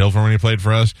tackle Trent Dilfer when he played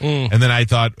for us. And then I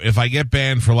thought, if I get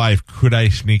banned for life, could I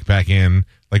sneak back in?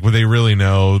 Like, would they really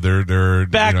know they're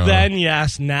back then?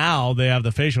 Yes. Now they have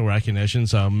the facial recognition,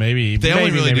 so maybe they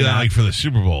only really do that not. like for the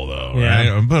Super Bowl, though,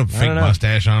 Yeah. right? Put a fake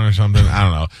mustache on or something. I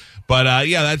don't know, but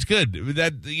that's good.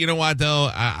 That you know what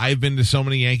though, I've been to so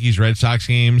many Yankees Red Sox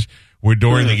games where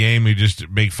during the game we just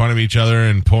make fun of each other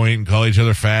and point and call each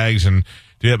other fags and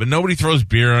do that, but nobody throws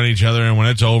beer on each other. And when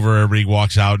it's over, everybody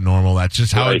walks out normal. That's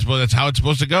just how that's how it's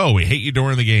supposed to go. We hate you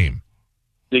during the game.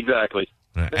 Exactly.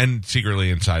 And secretly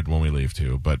inside when we leave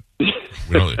too, but we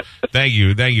don't. Thank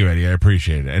you, Eddie. I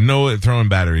appreciate it. And no throwing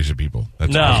batteries at people.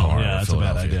 That's that's a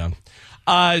bad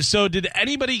idea. So, did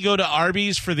anybody go to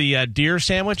Arby's for the deer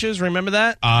sandwiches? Remember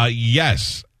that?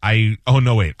 Yes. I've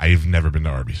never been to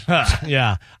Arby's.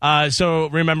 Yeah. So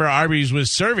remember, Arby's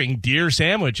was serving deer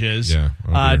sandwiches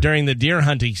deer. During the deer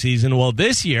hunting season. Well,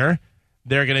 this year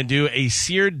they're going to do a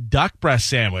seared duck breast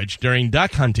sandwich during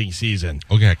duck hunting season.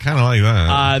 Okay, I kind of like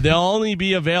that. They'll only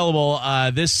be available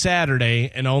this Saturday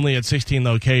and only at 16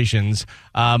 locations,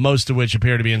 most of which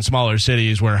appear to be in smaller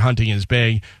cities where hunting is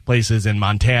big, places in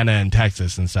Montana and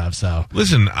Texas and stuff. So,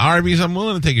 listen, Arby's, I'm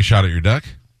willing to take a shot at your duck.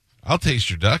 I'll taste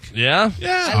your duck. Yeah?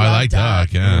 Yeah. I like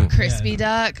duck. Yeah. Crispy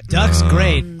duck. Duck's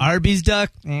great. Arby's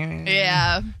duck.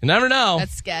 Yeah. You never know.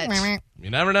 That's sketch. You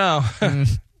never know.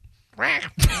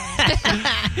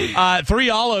 3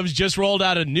 Olives just rolled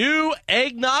out a new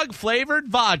eggnog flavored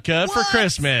vodka for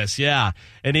Christmas. Yeah.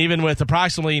 And even with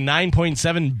approximately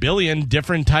 9.7 billion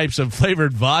different types of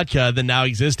flavored vodka that now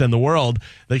exist in the world,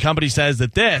 the company says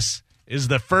that this is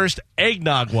the first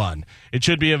eggnog one. It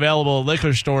should be available at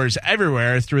liquor stores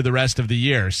everywhere through the rest of the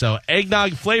year. So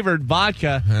eggnog flavored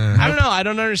vodka, I don't know. I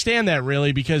don't understand that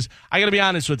really, because I got to be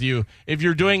honest with you. If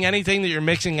you're doing anything that you're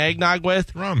mixing eggnog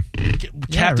with, rum.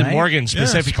 Captain Morgan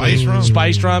specifically.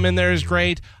 Spiced rum in there is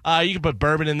great. You can put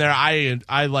bourbon in there.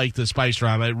 I like the spiced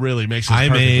rum. It really makes it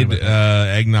perfect. I made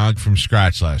eggnog from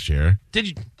scratch last year. Did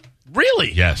you?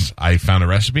 Really? Yes. I found a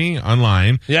recipe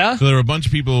online. Yeah? So there were a bunch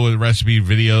of people with recipe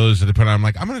videos that they put on. I'm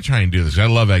like, I'm going to try and do this. I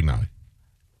love eggnog.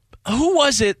 Who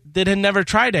was it that had never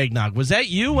tried eggnog? Was that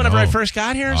you whenever I first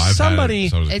got here? Somebody.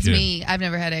 It's me. I've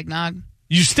never had eggnog.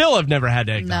 You still have never had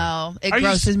eggnog? No. It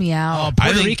grosses me out. Oh,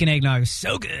 Puerto Rican eggnog is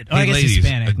so good. Hey, I guess ladies,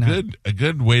 Hispanic eggnog. a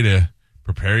good way to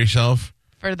prepare yourself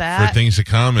for that, for things to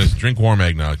come, is drink warm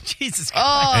eggnog. Jesus Christ.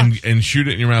 Oh. And shoot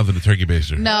it in your mouth with a turkey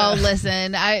baster. No,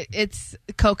 listen, it's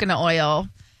coconut oil,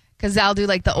 because I'll do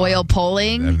like the oil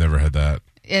pulling. I've never had that.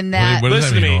 In that, what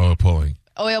does that mean? Oil pulling.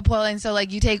 Oil pulling. So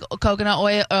like you take coconut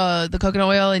oil, the coconut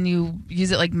oil, and you use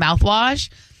it like mouthwash,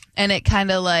 and it kind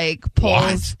of like pulls.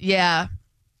 What? Yeah,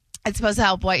 it's supposed to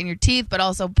help whiten your teeth, but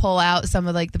also pull out some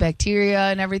of like the bacteria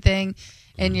and everything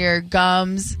in your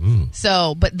gums.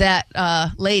 So, but that,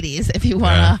 ladies, if you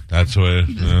wanna, that's what.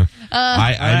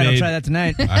 I'll try that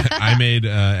tonight. I made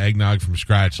eggnog from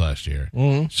scratch last year,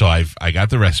 so I got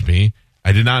the recipe.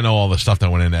 I did not know all the stuff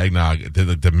that went into eggnog,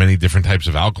 the many different types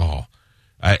of alcohol.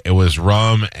 It was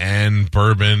rum and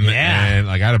bourbon, and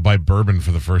like I had to buy bourbon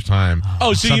for the first time.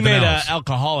 Oh, so you made an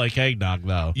alcoholic eggnog,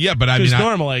 though? Yeah, but I mean,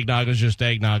 normal eggnog is just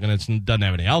eggnog, and it doesn't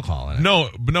have any alcohol in it. No.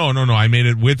 I made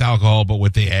it with alcohol, but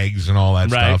with the eggs and all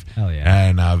that stuff. Hell yeah.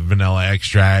 And vanilla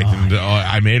extract,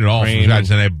 I made it all from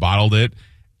scratch. And I bottled it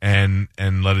and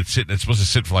let it sit. It's supposed to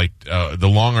sit for like the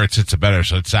longer it sits, the better.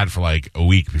 So it sat for like a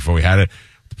week before we had it.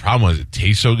 The problem was it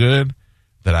tastes so good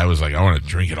that I was like, I want to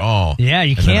drink it all. Yeah,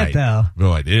 you can't, though.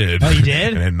 No, I did. Oh, you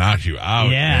did? And it knocked you out.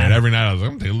 Yeah. And every night I was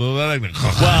like, I'm going to take a little of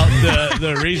that.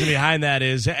 Well, the reason behind that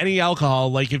is any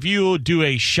alcohol, like if you do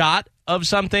a shot of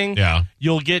something,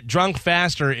 you'll get drunk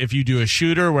faster if you do a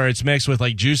shooter where it's mixed with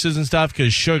like juices and stuff,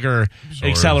 because sugar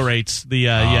accelerates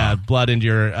the blood into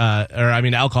your,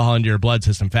 alcohol into your blood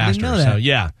system faster. Didn't know that. So,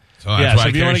 yeah. So that's why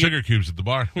I carry sugar cubes at the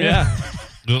bar. Yeah.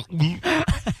 But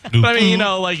I mean,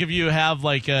 like if you have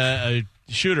like a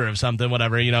shooter of something,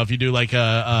 whatever, if you do like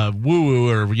a woo-woo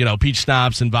or, peach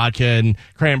schnapps and vodka and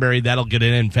cranberry, that'll get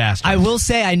it in faster. I will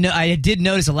say, I did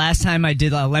notice the last time I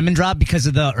did a lemon drop because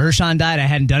of the Urshan diet, I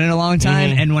hadn't done it in a long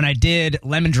time. And when I did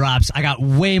lemon drops, I got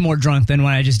way more drunk than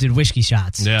when I just did whiskey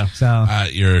shots. Yeah. So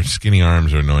your skinny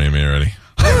arms are annoying me already.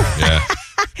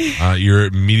 Yeah. You're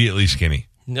immediately skinny.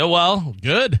 No, well,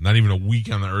 good. Not even a week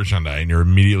on the Urshan diet, and you're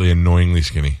immediately annoyingly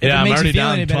skinny. Yeah, I'm already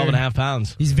down 12.5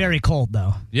 pounds. He's very cold,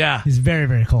 though. Yeah. He's very,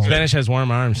 very cold. Spanish has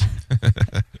warm arms.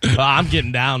 I'm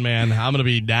getting down, man. I'm going to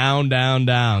be down.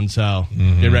 So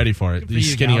get ready for it.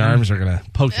 These skinny arms are going to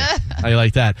poke you. How you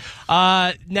like that?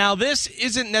 Now, this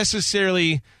isn't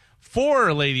necessarily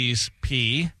for ladies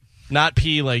pee. Not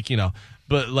pee like,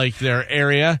 but like their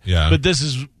area. Yeah. But this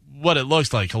is what it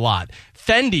looks like a lot.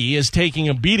 Fendi is taking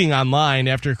a beating online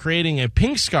after creating a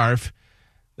pink scarf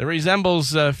that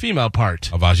resembles a female part.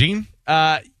 A vagine?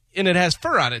 And it has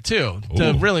fur on it, too,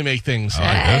 to really make things.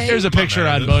 Hey. Here's a picture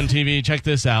on Bone TV. Check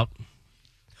this out.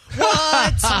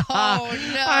 What? Oh,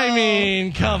 no. I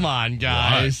mean, come on,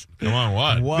 guys. What? Come on,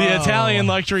 what? Whoa. The Italian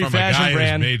luxury From fashion a guy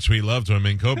brand. who's made sweet love to a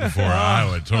mink coat before, I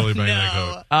would totally bang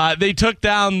that coat. They took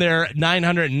down their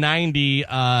 990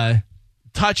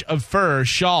 touch of fur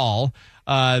shawl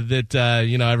that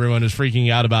everyone is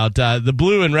freaking out about. The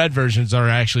blue and red versions are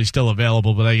actually still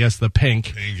available, but I guess the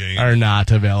pink are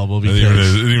not available because It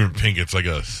isn't even pink. It's like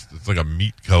a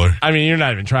meat color. I mean, you're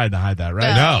not even trying to hide that,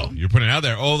 right? No, you're putting it out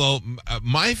there. Although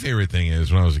my favorite thing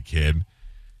is when I was a kid,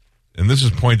 and this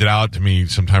was pointed out to me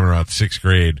sometime around 6th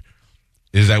grade,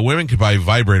 is that women could buy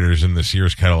vibrators in the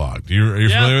Sears catalog. Are you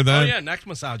familiar with that? Oh yeah, neck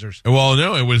massagers. Well,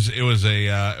 no, it was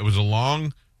a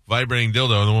long vibrating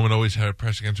dildo, and the woman always had it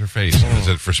pressed against her face. It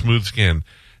said for smooth skin,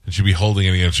 and she'd be holding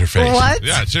it against her face. What?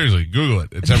 Yeah, seriously, Google it.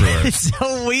 It's everywhere. It's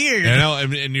so weird. I know,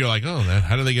 and you're like,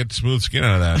 how do they get smooth skin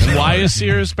out of that? Why is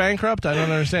Sears bankrupt? I don't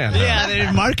understand. Yeah,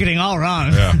 they're marketing all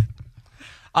wrong.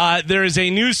 Yeah. There is a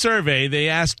new survey. They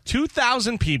asked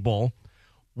 2,000 people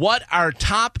what our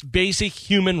top basic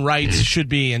human rights should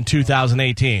be in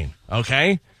 2018.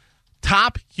 Okay?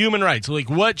 Top human rights. Like,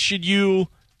 what should you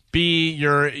be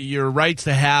your rights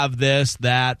to have this,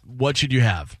 that? What should you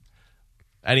have?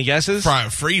 Any guesses?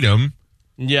 Freedom.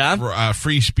 Yeah.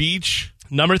 Free speech.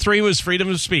 Number 3 was freedom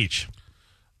of speech.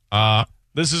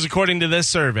 This is according to this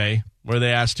survey where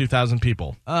they asked 2,000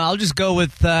 people. I'll just go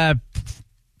with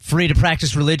free to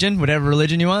practice religion, whatever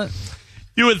religion you want.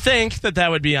 You would think that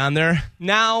would be on there.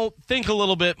 Now, think a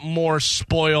little bit more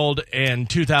spoiled in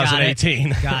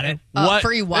 2018. Got it.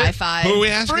 Free Wi-Fi. Who are we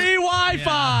asking? Free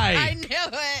Wi-Fi. I knew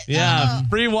it. Yeah,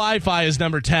 free Wi-Fi is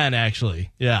number 10, actually.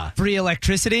 Yeah. Free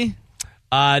electricity?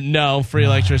 No, free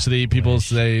electricity. People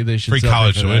say they should Free still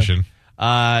college pay for that. tuition.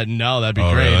 No, that'd be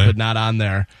great, really? but not on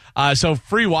there. So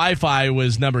free Wi-Fi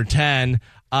was number 10.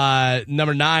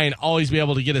 Number 9, always be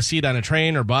able to get a seat on a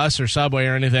train or bus or subway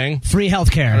or anything. Free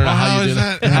healthcare. I don't know How you is do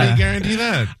that? How do you guarantee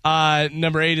that?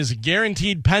 Number 8 is a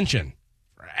guaranteed pension.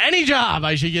 For any job,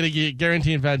 I should get a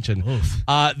guaranteed pension.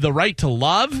 The right to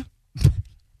love.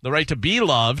 The right to be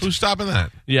loved. Who's stopping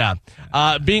that? Yeah.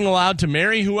 Being allowed to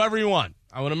marry whoever you want.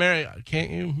 I want to marry. Can't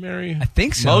you marry? I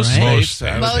think so, Most right?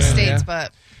 states. Most states,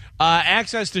 but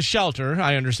Access to shelter.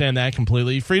 I understand that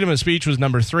completely. Freedom of speech was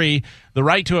number 3. The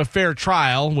right to a fair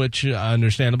trial, which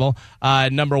understandable.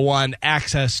 Number 1,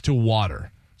 access to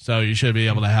water. So you should be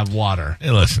able to have water.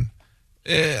 Hey, listen.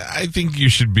 I think you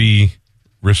should be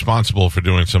responsible for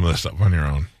doing some of this stuff on your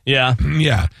own. Yeah.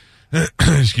 Yeah.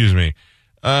 Excuse me.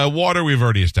 Water, we've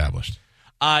already established.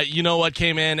 You know what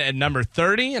came in at number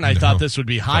 30? And I thought this would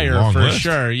be higher for list.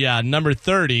 sure. Yeah, number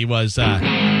 30 was the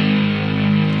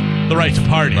right to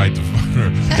party. Right to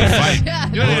fight.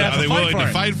 You don't even have Are to they fight willing for to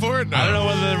it. fight for it? No. I don't know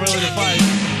whether they're willing to fight.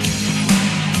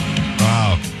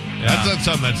 Wow. That's not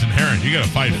something that's inherent. You got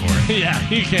to fight for it. Yeah,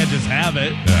 you can't just have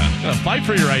it. Yeah. You gotta fight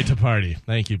for your right to party.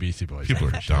 Thank you, BC Boys. People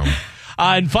are dumb.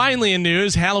 And finally in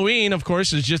news, Halloween, of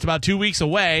course, is just about 2 weeks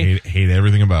away. Hate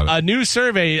everything about it. A new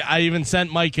survey, I even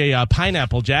sent Mike a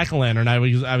pineapple jack-o'-lantern.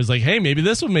 I was like, hey, maybe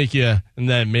this will make you, and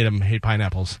then made him hate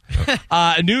pineapples.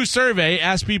 A new survey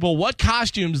asked people what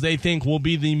costumes they think will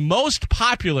be the most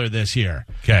popular this year.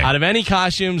 Okay. Out of any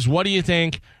costumes, what do you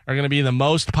think are going to be the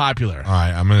most popular? All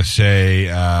right, I'm going to say,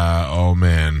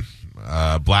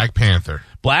 Black Panther.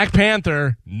 Black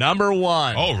Panther, number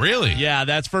 1. Oh, really? Yeah,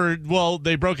 that's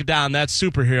they broke it down. That's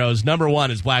superheroes. Number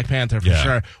 1 is Black Panther for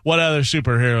sure. What other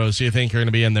superheroes do you think are going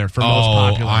to be in there for most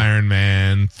popular? Iron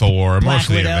Man, Thor, Black most of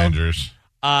the Widow. Avengers.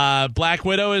 Black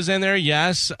Widow is in there,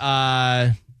 yes.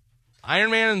 Iron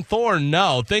Man and Thor,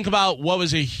 no. Think about what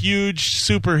was a huge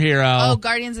superhero.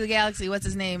 Guardians of the Galaxy. What's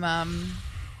his name?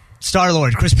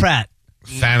 Star-Lord, Chris Pratt.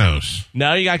 Thanos.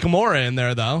 No, you got Gamora in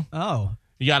there, though. Oh.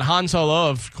 You got Han Solo,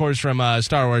 of course, from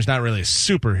Star Wars. Not really a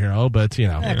superhero, but, you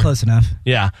know. Close enough.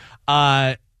 Yeah.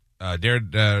 The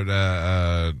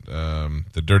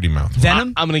Dirty Mouth.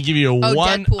 Venom? I'm going to give you one.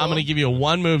 Deadpool. I'm going to give you a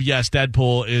one move. Yes,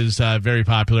 Deadpool is very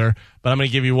popular, but I'm going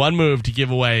to give you one move to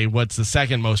give away what's the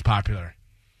second most popular.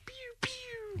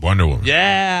 Wonder Woman.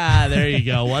 Yeah, there you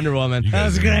go. Wonder Woman. That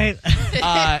was great.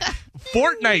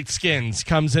 Fortnite skins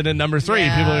comes in at number 3.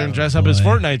 Yeah. People are going to dress up as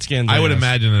Fortnite skins. I would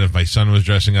imagine that if my son was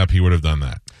dressing up, he would have done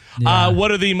that.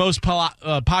 What are the most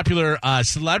popular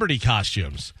celebrity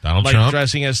costumes? Donald like Trump?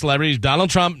 dressing as celebrities. Donald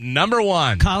Trump, number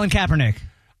 1. Colin Kaepernick.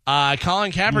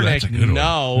 Colin Kaepernick, that's a good one.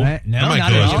 no. Right? No, I might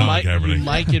not go at as all. Colin Kaepernick. You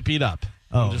might get beat up.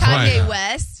 Oh. Kanye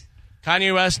West.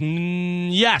 Kanye West,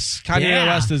 yes. Kanye Yeah.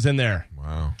 West is in there.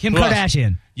 Wow. Kim Who else?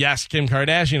 Kardashian. Yes, Kim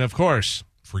Kardashian, of course.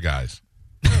 For guys.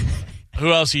 Who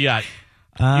else you got?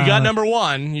 You got number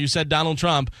 1. You said Donald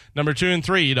Trump. Number 2 and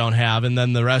 3 you don't have, and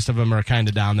then the rest of them are kind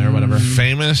of down there, whatever.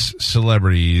 Famous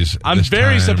celebrities. I'm this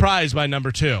very time. surprised by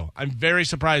number 2.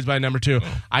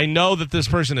 I know that this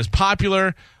person is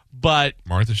popular, but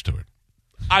Martha Stewart.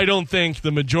 I don't think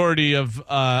the majority of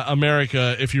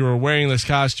America, if you were wearing this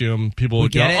costume, people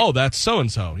would go, get it? oh, that's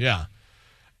so-and-so, yeah.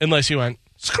 Unless you went,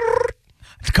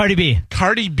 Cardi B.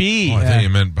 Cardi B. Oh, I thought you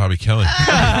meant Bobby Kelly.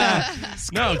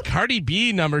 No, Cardi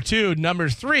B, number 2. Number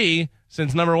 3,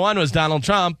 since number 1 was Donald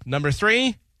Trump, number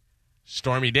 3,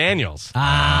 Stormy Daniels.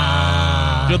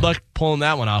 Good luck pulling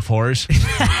that one off, whores.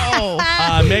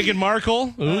 Meghan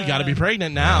Markle. Ooh, got to be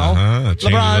pregnant now.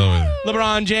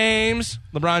 LeBron James.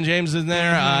 LeBron James is in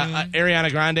there. Ariana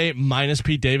Grande minus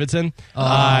Pete Davidson.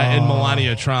 And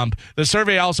Melania Trump. The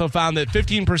survey also found that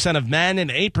 15% of men and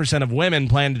 8% of women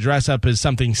plan to dress up as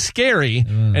something scary,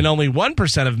 and only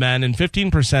 1% of men and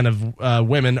 15% of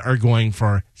women are going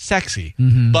for sexy.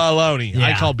 Baloney. I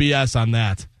Yeah. call BS on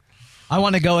that. I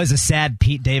want to go as a sad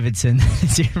Pete Davidson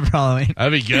this year for Halloween.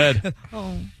 That'd be good.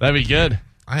 That'd be good.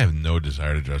 I have no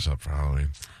desire to dress up for Halloween.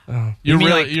 You're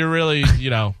mean really,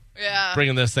 Yeah.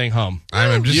 bringing this thing home.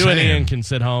 I'm just You saying. and Ian can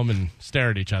sit home and stare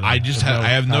at each other. I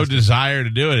have no desire to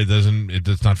do it.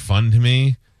 It's not fun to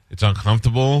me. It's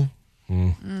uncomfortable.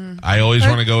 I always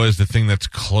want to go as the thing that's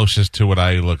closest to what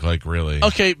I look like, really.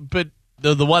 Okay, but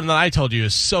the one that I told you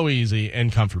is so easy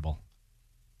and comfortable.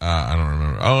 I don't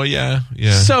remember. Oh, yeah.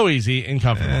 So easy and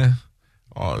comfortable.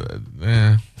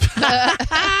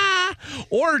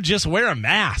 Or just wear a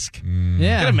mask.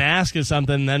 Get a mask or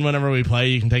something. Then whenever we play,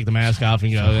 you can take the mask off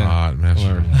and go. Hot mess.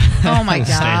 Oh my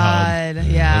Stay God.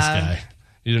 home. Yeah. This guy.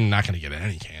 You're not going to get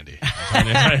any candy. I'm telling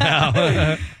you right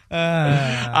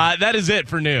now. That is it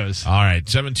for news. All right,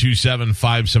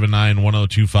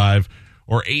 727-579-1025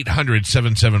 or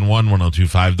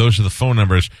 800-771-1025. Those are the phone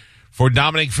numbers for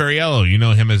Dominic Ferriello. You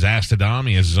know him as Ask the Dom.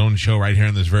 He has his own show right here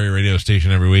on this very radio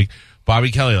station every week.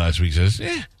 Bobby Kelly last week says,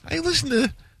 I listened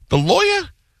to The Lawyer.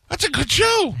 That's a good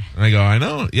show. And I go, I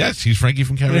know. Yes, he's Frankie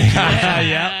from Kevin. Yeah. They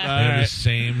have the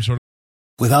same sort of.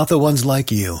 Without the ones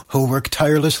like you, who work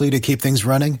tirelessly to keep things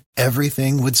running,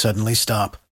 everything would suddenly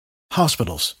stop.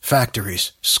 Hospitals,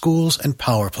 factories, schools, and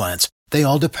power plants, they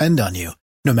all depend on you.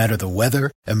 No matter the weather,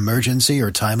 emergency,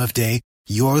 or time of day,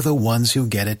 you're the ones who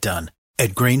get it done.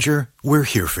 At Grainger, we're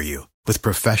here for you with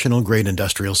professional-grade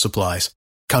industrial supplies.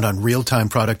 Count on real-time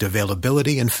product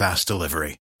availability and fast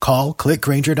delivery. Call, click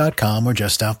Grainger.com, or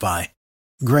just stop by.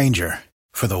 Grainger,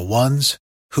 for the ones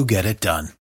who get it done.